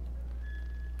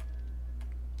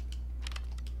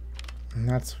 And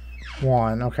that's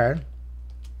 1. Okay.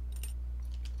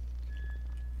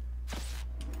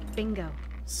 Bingo.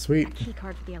 Sweet. A key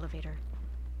card for the elevator.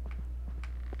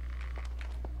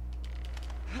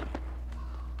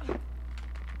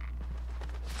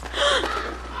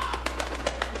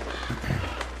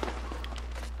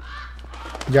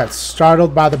 You got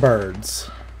startled by the birds.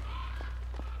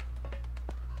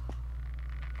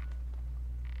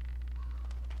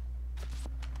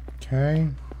 Okay.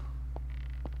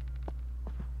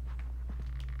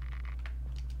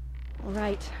 All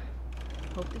right.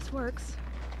 Hope this works.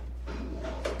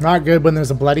 Not good when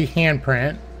there's a bloody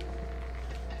handprint.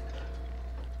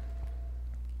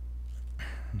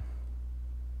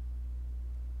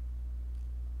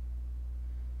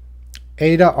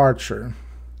 Ada Archer,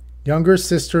 younger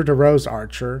sister to Rose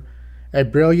Archer, a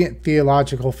brilliant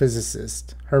theological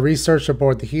physicist. Her research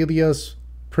aboard the Helios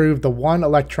proved the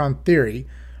one-electron theory.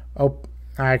 Oh,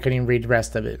 I couldn't even read the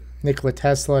rest of it. Nikola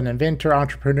Tesla, an inventor,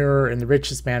 entrepreneur, and the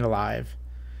richest man alive.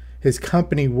 His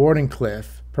company,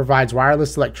 Wardenclyffe, provides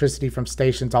wireless electricity from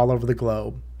stations all over the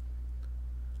globe.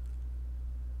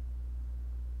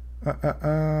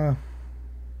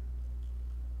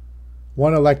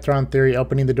 One electron theory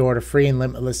opening the door to free and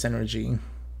limitless energy.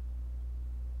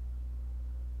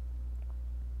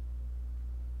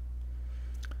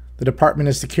 The Department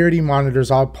of Security monitors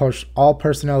all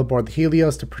personnel aboard the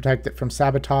Helios to protect it from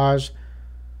sabotage.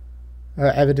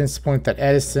 Evidence point that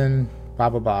Edison... Blah,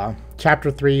 blah, blah.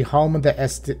 Chapter 3, Home of the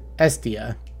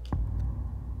Estia.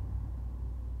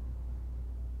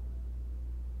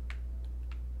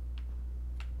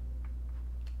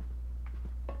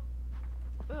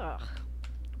 Ugh.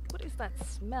 What is that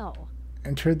smell?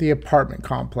 Enter the apartment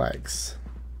complex.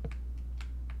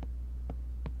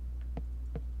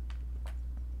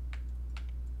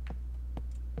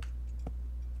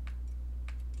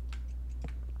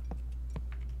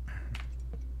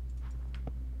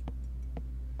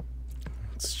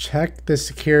 Let's check the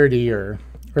security or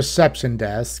reception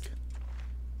desk.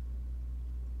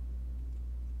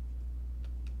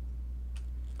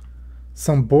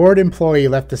 Some bored employee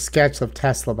left a sketch of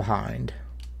Tesla behind.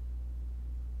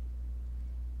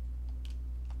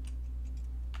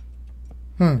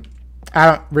 I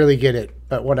don't really get it,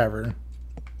 but whatever.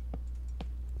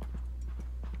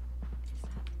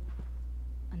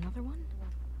 Another one?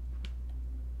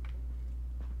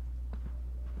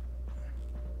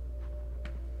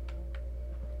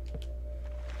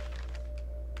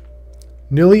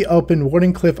 Newly opened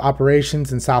Wardenclyffe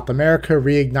operations in South America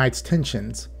reignites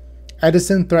tensions.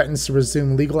 Edison threatens to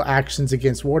resume legal actions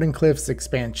against Wardenclyffe's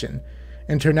expansion.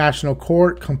 International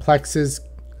court complications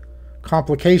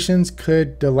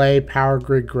could delay power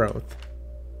grid growth.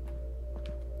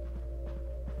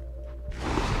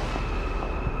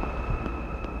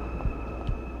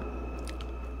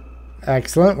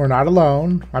 Excellent. We're not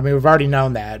alone. I mean, we've already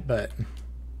known that, but...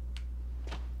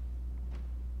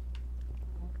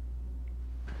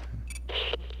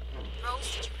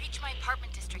 Rose, did you reach my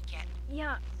apartment district yet?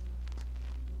 Yeah.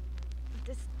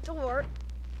 This door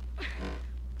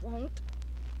won't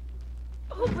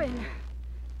open.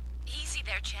 Easy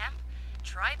there, champ.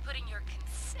 Try putting your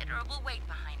considerable weight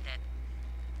behind it.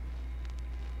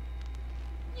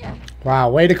 Yeah.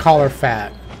 Wow, way to call her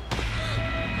fat.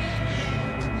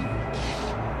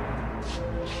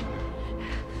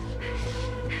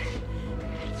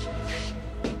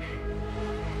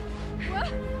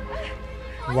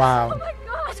 Wow. Oh my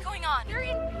god! What's going on? They're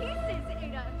in pieces,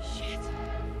 Ada! Shit.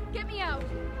 Get me out!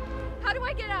 How do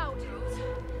I get out? Rose!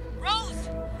 Rose!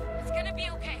 It's gonna be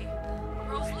okay.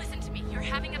 Rose, listen to me. Your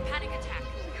having a panic attack.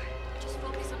 Just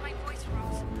focus on my voice,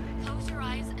 Rose. Close your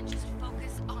eyes and just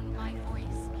focus on my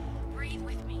voice. Breathe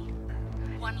with me.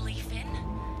 One leaf in.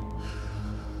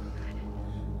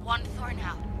 One thorn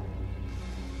out.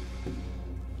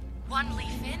 One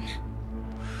leaf in.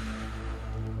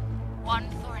 One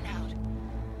thorn out.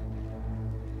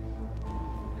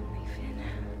 One leaf in.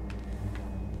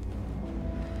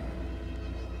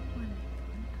 One thorn out.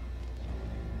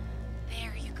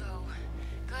 There you go.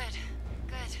 Good.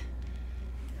 Good.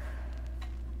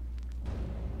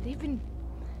 They've been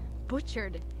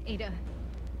butchered, Ada.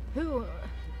 Who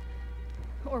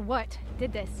or what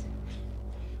did this?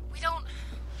 We don't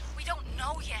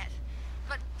know yet.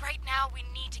 But right now we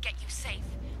need to get you safe.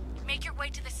 Make your way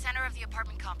to the center of the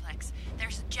apartment complex.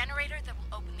 There's a generator that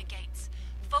will open the gates.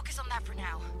 Focus on that for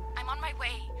now. I'm on my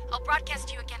way. I'll broadcast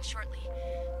to you again shortly.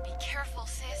 Be careful,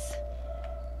 sis.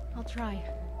 I'll try.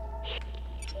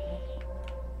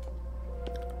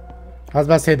 I was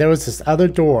about to say there was this other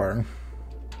door.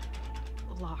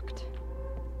 Locked.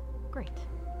 Great.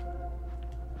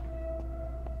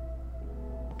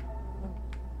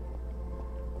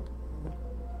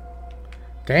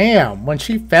 Damn, when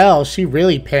she fell, she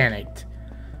really panicked.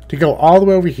 To go all the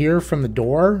way over here from the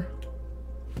door?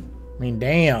 I mean,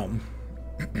 damn.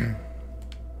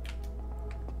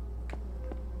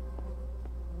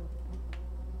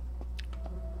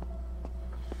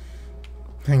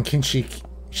 And can she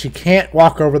can't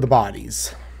walk over the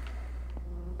bodies.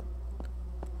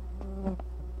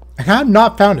 And I've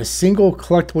not found a single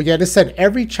collectible yet. It said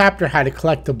every chapter had a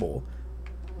collectible.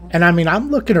 And I mean,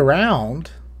 I'm looking around.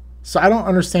 So I don't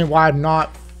understand why I'm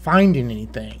not finding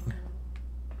anything.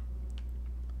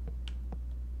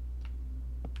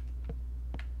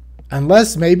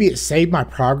 Unless maybe it saved my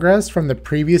progress from the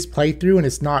previous playthrough and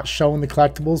it's not showing the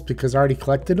collectibles because I already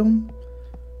collected them.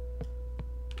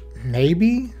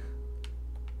 Maybe?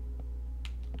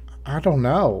 I don't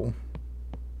know.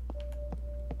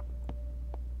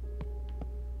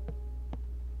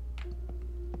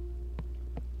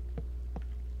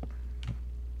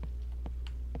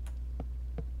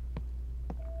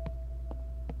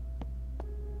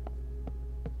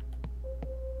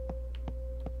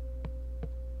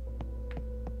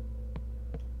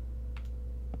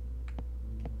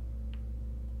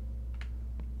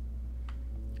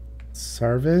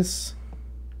 Service.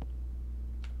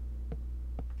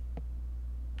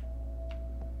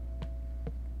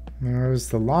 There's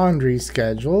the laundry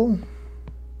schedule.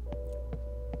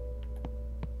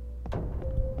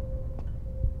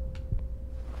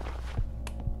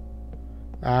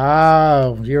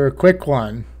 Oh, you're a quick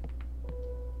one.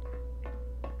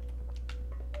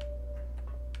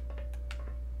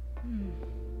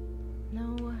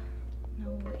 No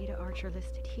Ada Archer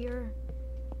listed here.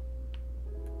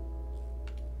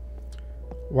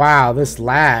 Wow, this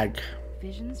lag.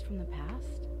 Visions from the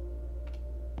past?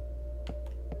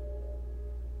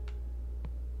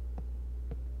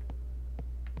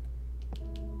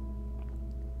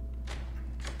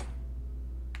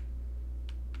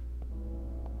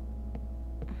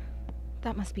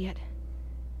 That must be it.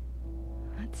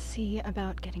 Let's see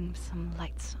about getting some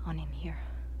lights on in here.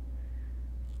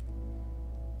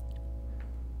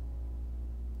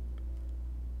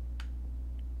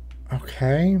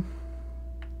 Okay.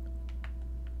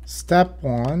 Step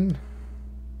 1.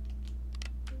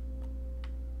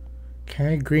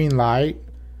 Okay, green light.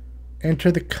 Enter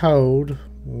the code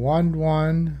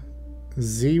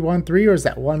 11Z13, or is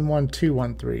that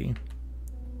 11213?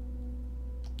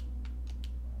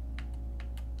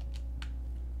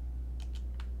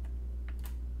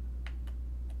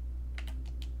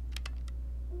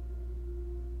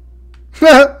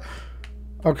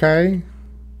 Okay.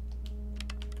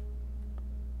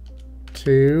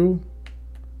 2,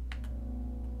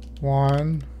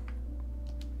 1,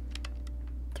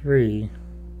 3.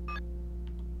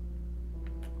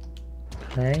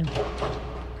 Okay.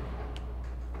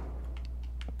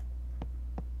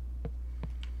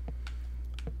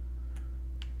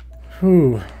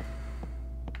 Whew.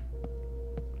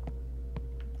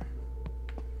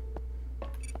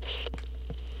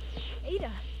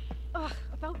 Ada! Ugh,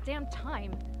 about damn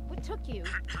time. What took you?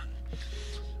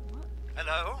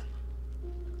 Hello?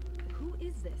 Who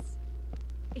is this?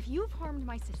 If you have harmed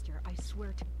my sister, I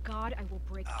swear to God I will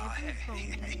break every bone.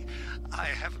 Hey, I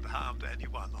haven't harmed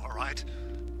anyone, all right?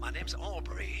 My name's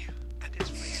Aubrey, and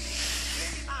it's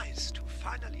really nice to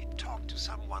finally talk to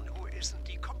someone who isn't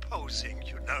decomposing,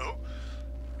 you know?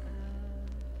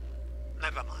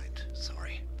 Never mind,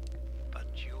 sorry. But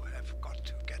you have got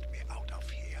to get me out of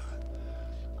here.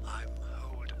 I'm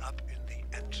holed up in the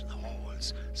engine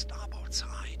halls, starboard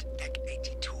side, deck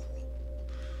 82.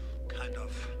 Kind kind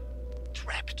of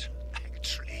trapped,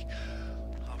 actually.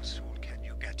 How soon can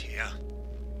you get here?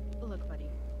 Look, buddy,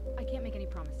 I can't make any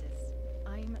promises.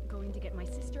 I'm going to get my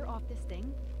sister off this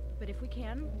thing, but if we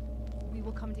can, we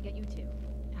will come to get you too.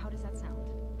 How does that sound?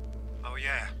 Oh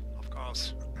yeah, of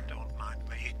course. Don't mind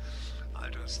me. I'll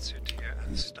just sit here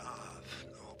and starve.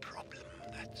 No problem.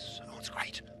 That sounds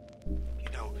great. You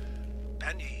know,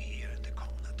 Benny here in the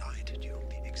corner died during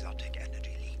the exotic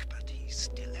energy leak, but he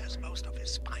still has most of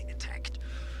his spine intact.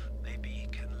 Maybe he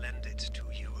can lend it to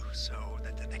you so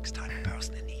that the next time a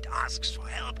person in need asks for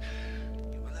help,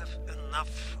 you will have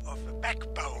enough of a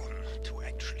backbone to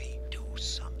actually do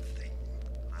something.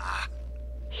 Ah.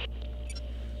 What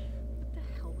the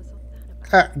hell was all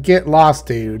that about? Get lost,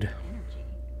 dude. Energy.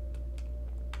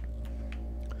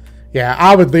 Yeah,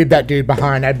 I would leave that dude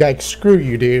behind. I'd be like, screw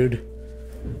you, dude.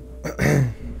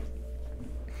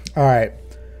 Alright.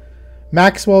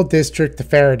 Maxwell District, the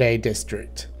Faraday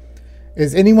District.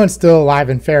 Is anyone still alive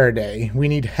in Faraday? We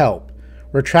need help.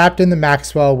 We're trapped in the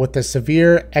Maxwell with a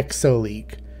severe exo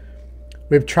leak.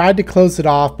 We've tried to close it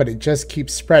off, but it just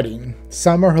keeps spreading.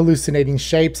 Some are hallucinating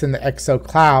shapes in the exo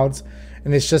clouds,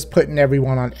 and it's just putting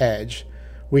everyone on edge.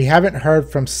 We haven't heard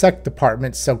from SEC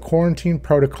departments, so quarantine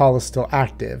protocol is still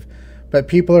active, but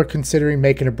people are considering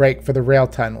making a break for the rail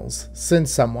tunnels. Send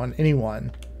someone,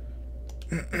 anyone.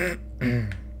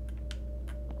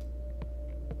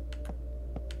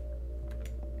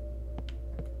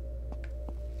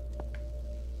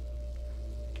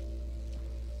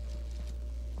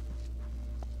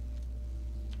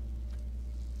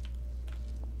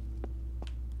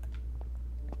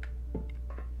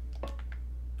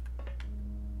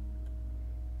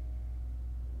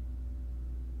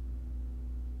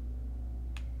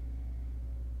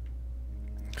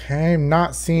 Okay, I'm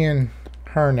not seeing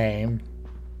her name.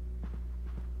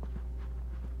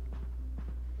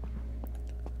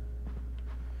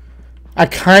 I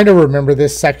kind of remember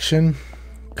this section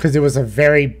because it was a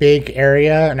very big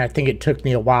area, and I think it took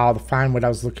me a while to find what I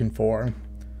was looking for.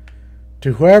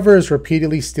 To whoever is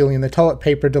repeatedly stealing the toilet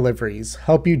paper deliveries,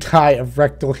 hope you die of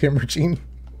rectal hemorrhaging.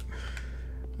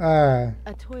 A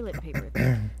toilet paper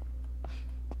thing.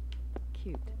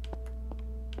 Cute.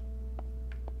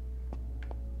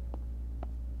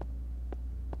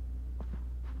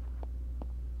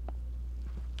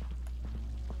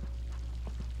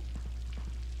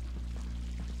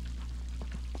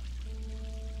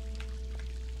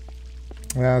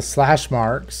 Slash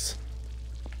marks.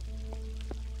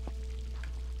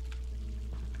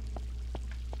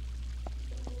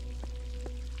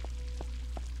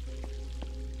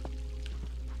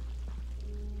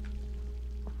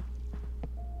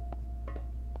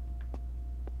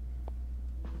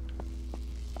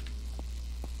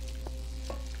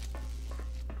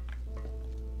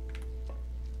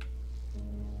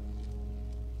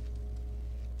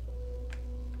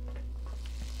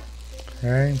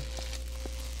 Okay.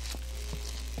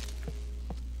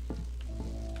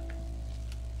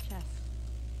 Chess.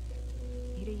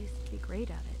 Ada used to be great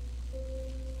at it.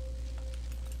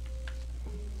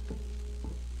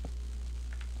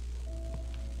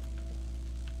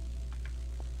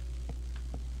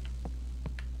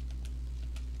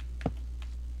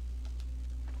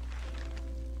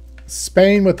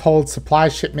 Spain withholds supply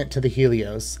shipment to the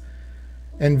Helios.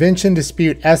 Invention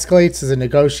dispute escalates as the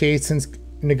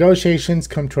negotiations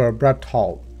come to an abrupt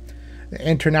halt. The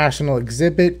international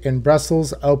exhibit in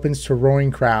Brussels opens to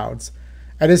roaring crowds.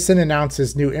 Edison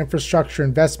announces new infrastructure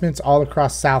investments all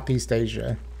across Southeast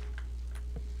Asia.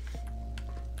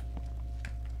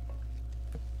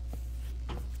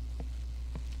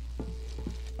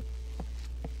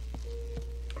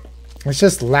 It's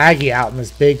just laggy out in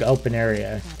this big open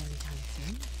area. Not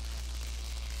anytime soon.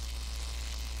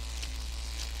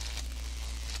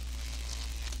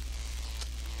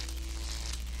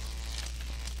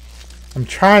 I'm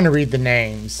trying to read the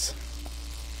names.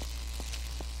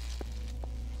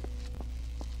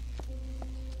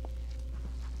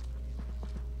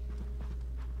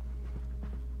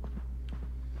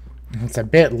 It's a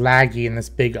bit laggy in this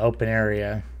big open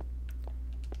area.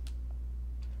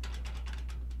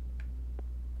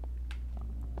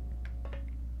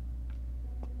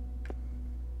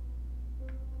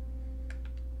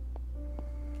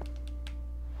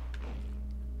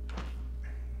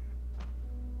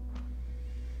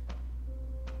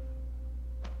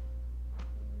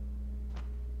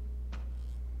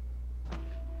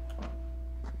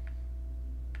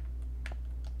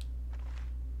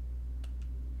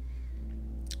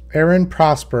 Aaron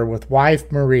Prosper with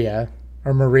wife Marie,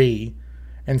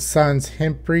 and sons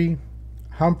Humphrey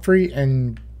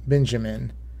and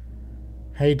Benjamin.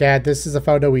 Hey Dad, this is a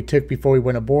photo we took before we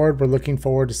went aboard. We're looking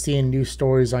forward to seeing new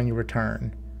stories on your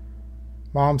return.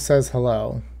 Mom says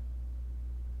hello.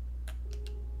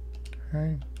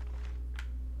 Okay.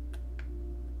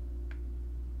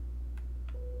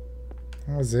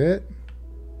 That was it.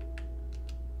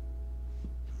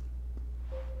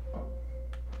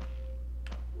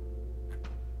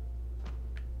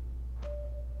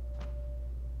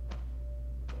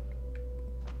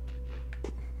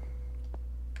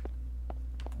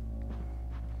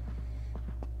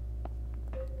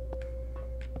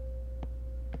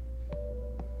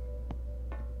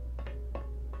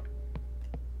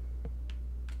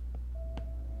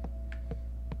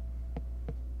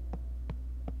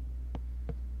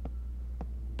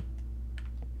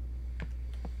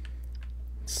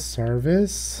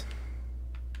 Service.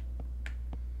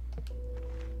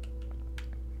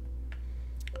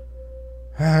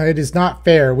 It is not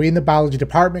fair. We in the biology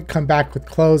department come back with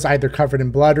clothes either covered in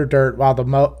blood or dirt, while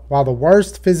the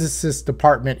worst physicist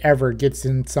department ever gets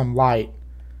is some light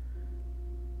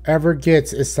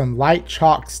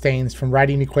chalk stains from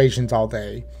writing equations all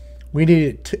day. We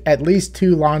needed at least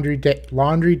 2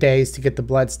 laundry days to get the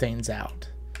blood stains out.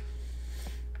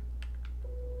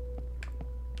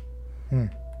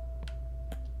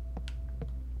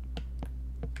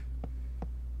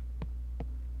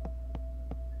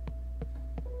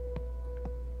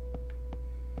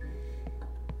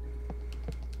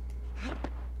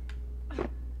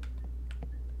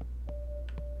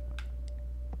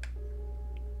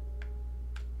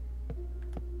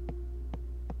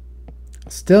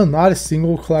 Still not a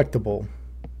single collectible.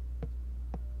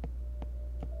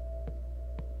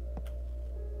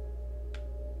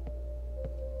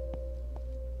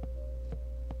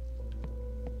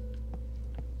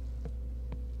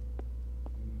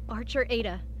 Archer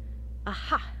Ada.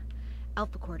 Aha!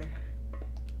 Alpha Quarter.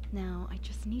 Now, I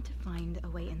just need to find a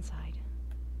way inside.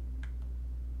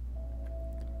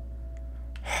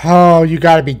 Oh, you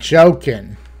gotta be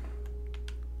joking.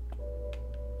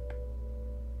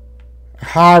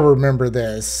 I remember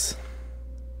this.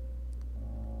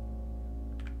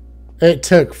 It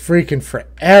took freaking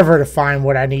forever to find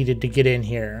what I needed to get in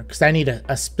here, because I need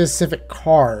a specific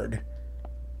card.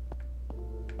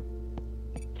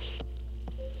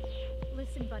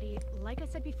 Listen, buddy, like I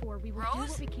said before, we will do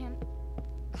what we can.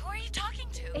 Who are you talking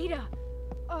to? Ada!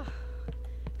 Oh,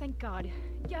 thank God.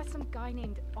 Yeah, some guy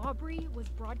named Aubrey was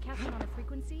broadcasting on a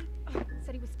frequency.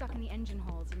 Said he was stuck in the engine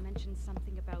halls and mentioned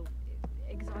something about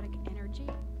exotic energy.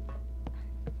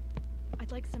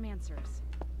 I'd like some answers.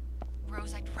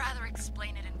 Rose, I'd rather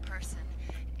explain it in person.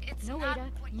 It's No, not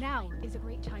Ada, what now is a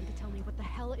great time to tell me what the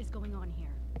hell is going on here.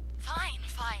 Fine.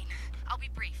 I'll be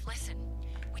brief. Listen.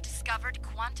 We discovered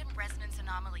quantum resonance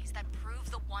anomalies that prove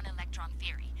the one-electron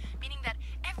theory, meaning that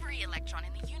every electron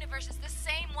in the universe is the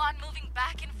same one moving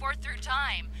back and forth through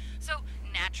time. So,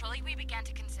 naturally, we began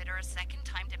to consider a second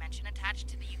time dimension attached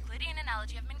to the Euclidean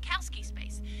analogy of Minkowski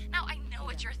space. Now, I know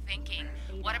what you're thinking.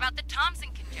 Ada. What about the Thomson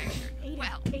conjecture? Ada,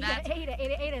 Well, Ada, that's...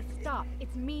 Ada, stop.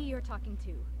 It's me you're talking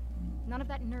to. None of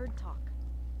that nerd talk.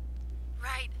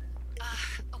 Right.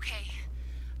 Okay.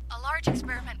 A large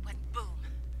experiment went boom.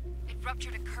 It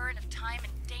ruptured a current of time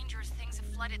and dangerous things have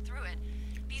flooded through it.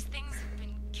 These things have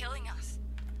been killing us.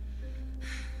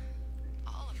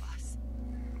 All of us.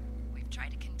 We've tried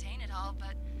to contain it all,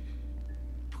 but...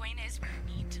 Point is,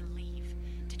 we need to leave.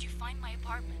 Did you find my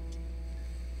apartment?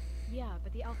 Yeah,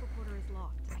 but the Alpha Quarter is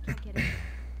locked. I can't get in.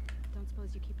 Don't suppose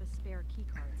you keep a spare key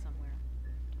card somewhere.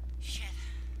 Shit.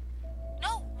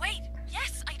 No, wait!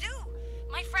 Yes, I do!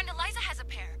 My friend Eliza has a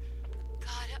pair.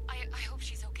 God, I hope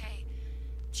she's okay.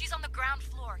 She's on the ground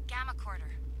floor, Gamma Quarter.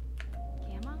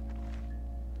 Gamma?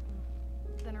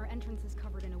 Then our entrance is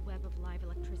covered in a web of live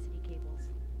electricity cables.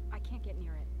 I can't get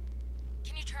near it.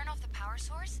 Can you turn off the power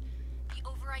source? The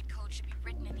override code should be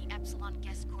written in the Epsilon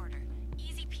guest quarter.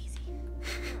 Easy peasy.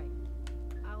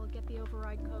 Alright. I'll get the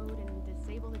override code and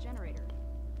disable the generator.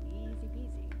 Easy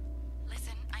peasy.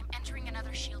 Listen, I'm entering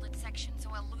another shielded section, so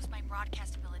I'll lose my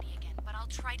broadcast ability again, but I'll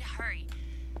try to hurry.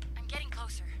 I'm getting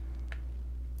closer.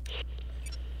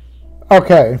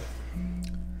 Okay.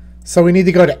 So we need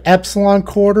to go to Epsilon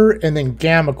Quarter and then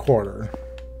Gamma Quarter.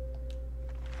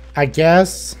 I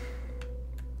guess.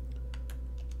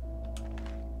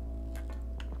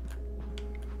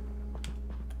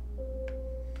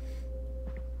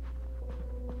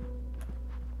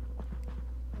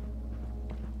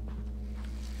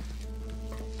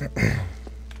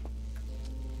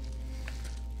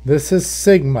 This is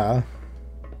Sigma.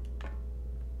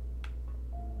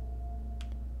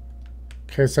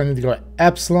 Okay, so I need to go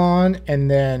Epsilon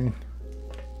and then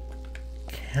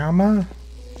Gamma.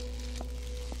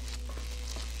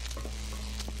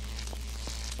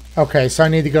 Okay, so I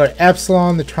need to go to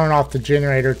Epsilon to turn off the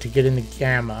generator to get into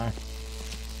Gamma.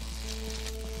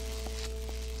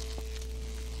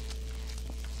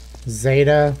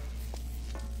 Zeta.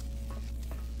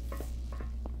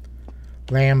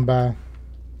 Lambda.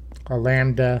 Or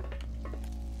Lambda.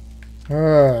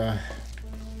 Ugh.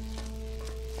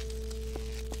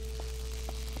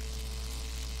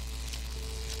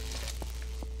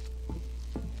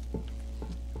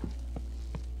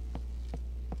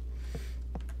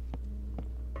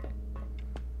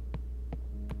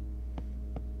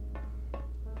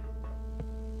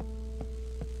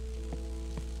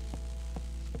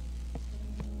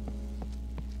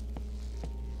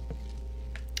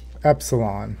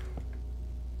 Epsilon.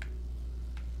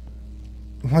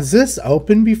 Was this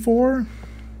open before?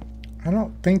 I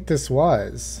don't think this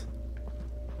was.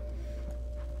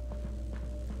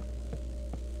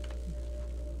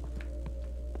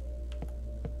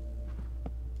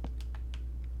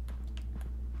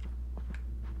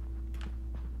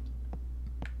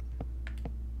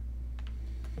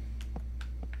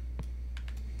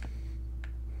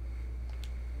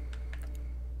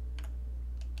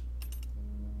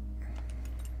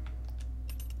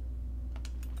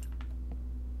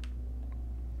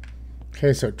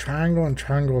 Okay, so triangle and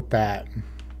triangle with that.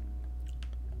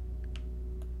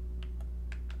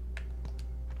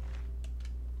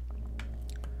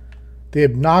 The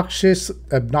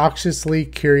obnoxiously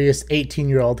curious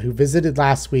 18-year-old who visited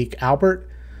last week, Albert,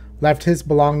 left his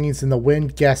belongings in the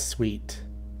Wind Guest Suite.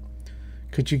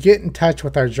 Could you get in touch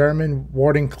with our German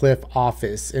Wardenclyffe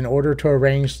office in order to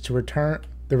arrange to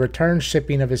return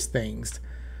shipping of his things?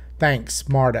 Thanks,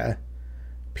 Marta.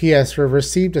 P.S. We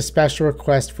received a special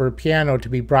request for a piano to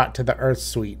be brought to the Earth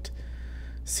Suite.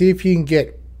 See if you can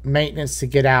get maintenance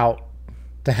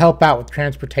to help out with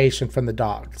transportation from the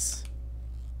docks.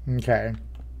 Okay.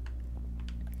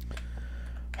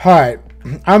 Alright.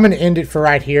 I'm going to end it for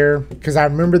right here because I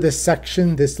remember this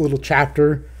section, this little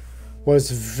chapter,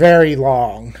 was very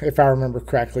long, if I remember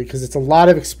correctly, because it's a lot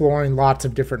of exploring lots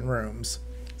of different rooms.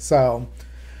 So,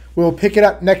 we'll pick it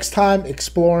up next time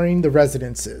exploring the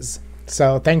residences.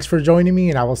 So thanks for joining me,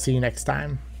 and I will see you next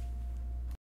time.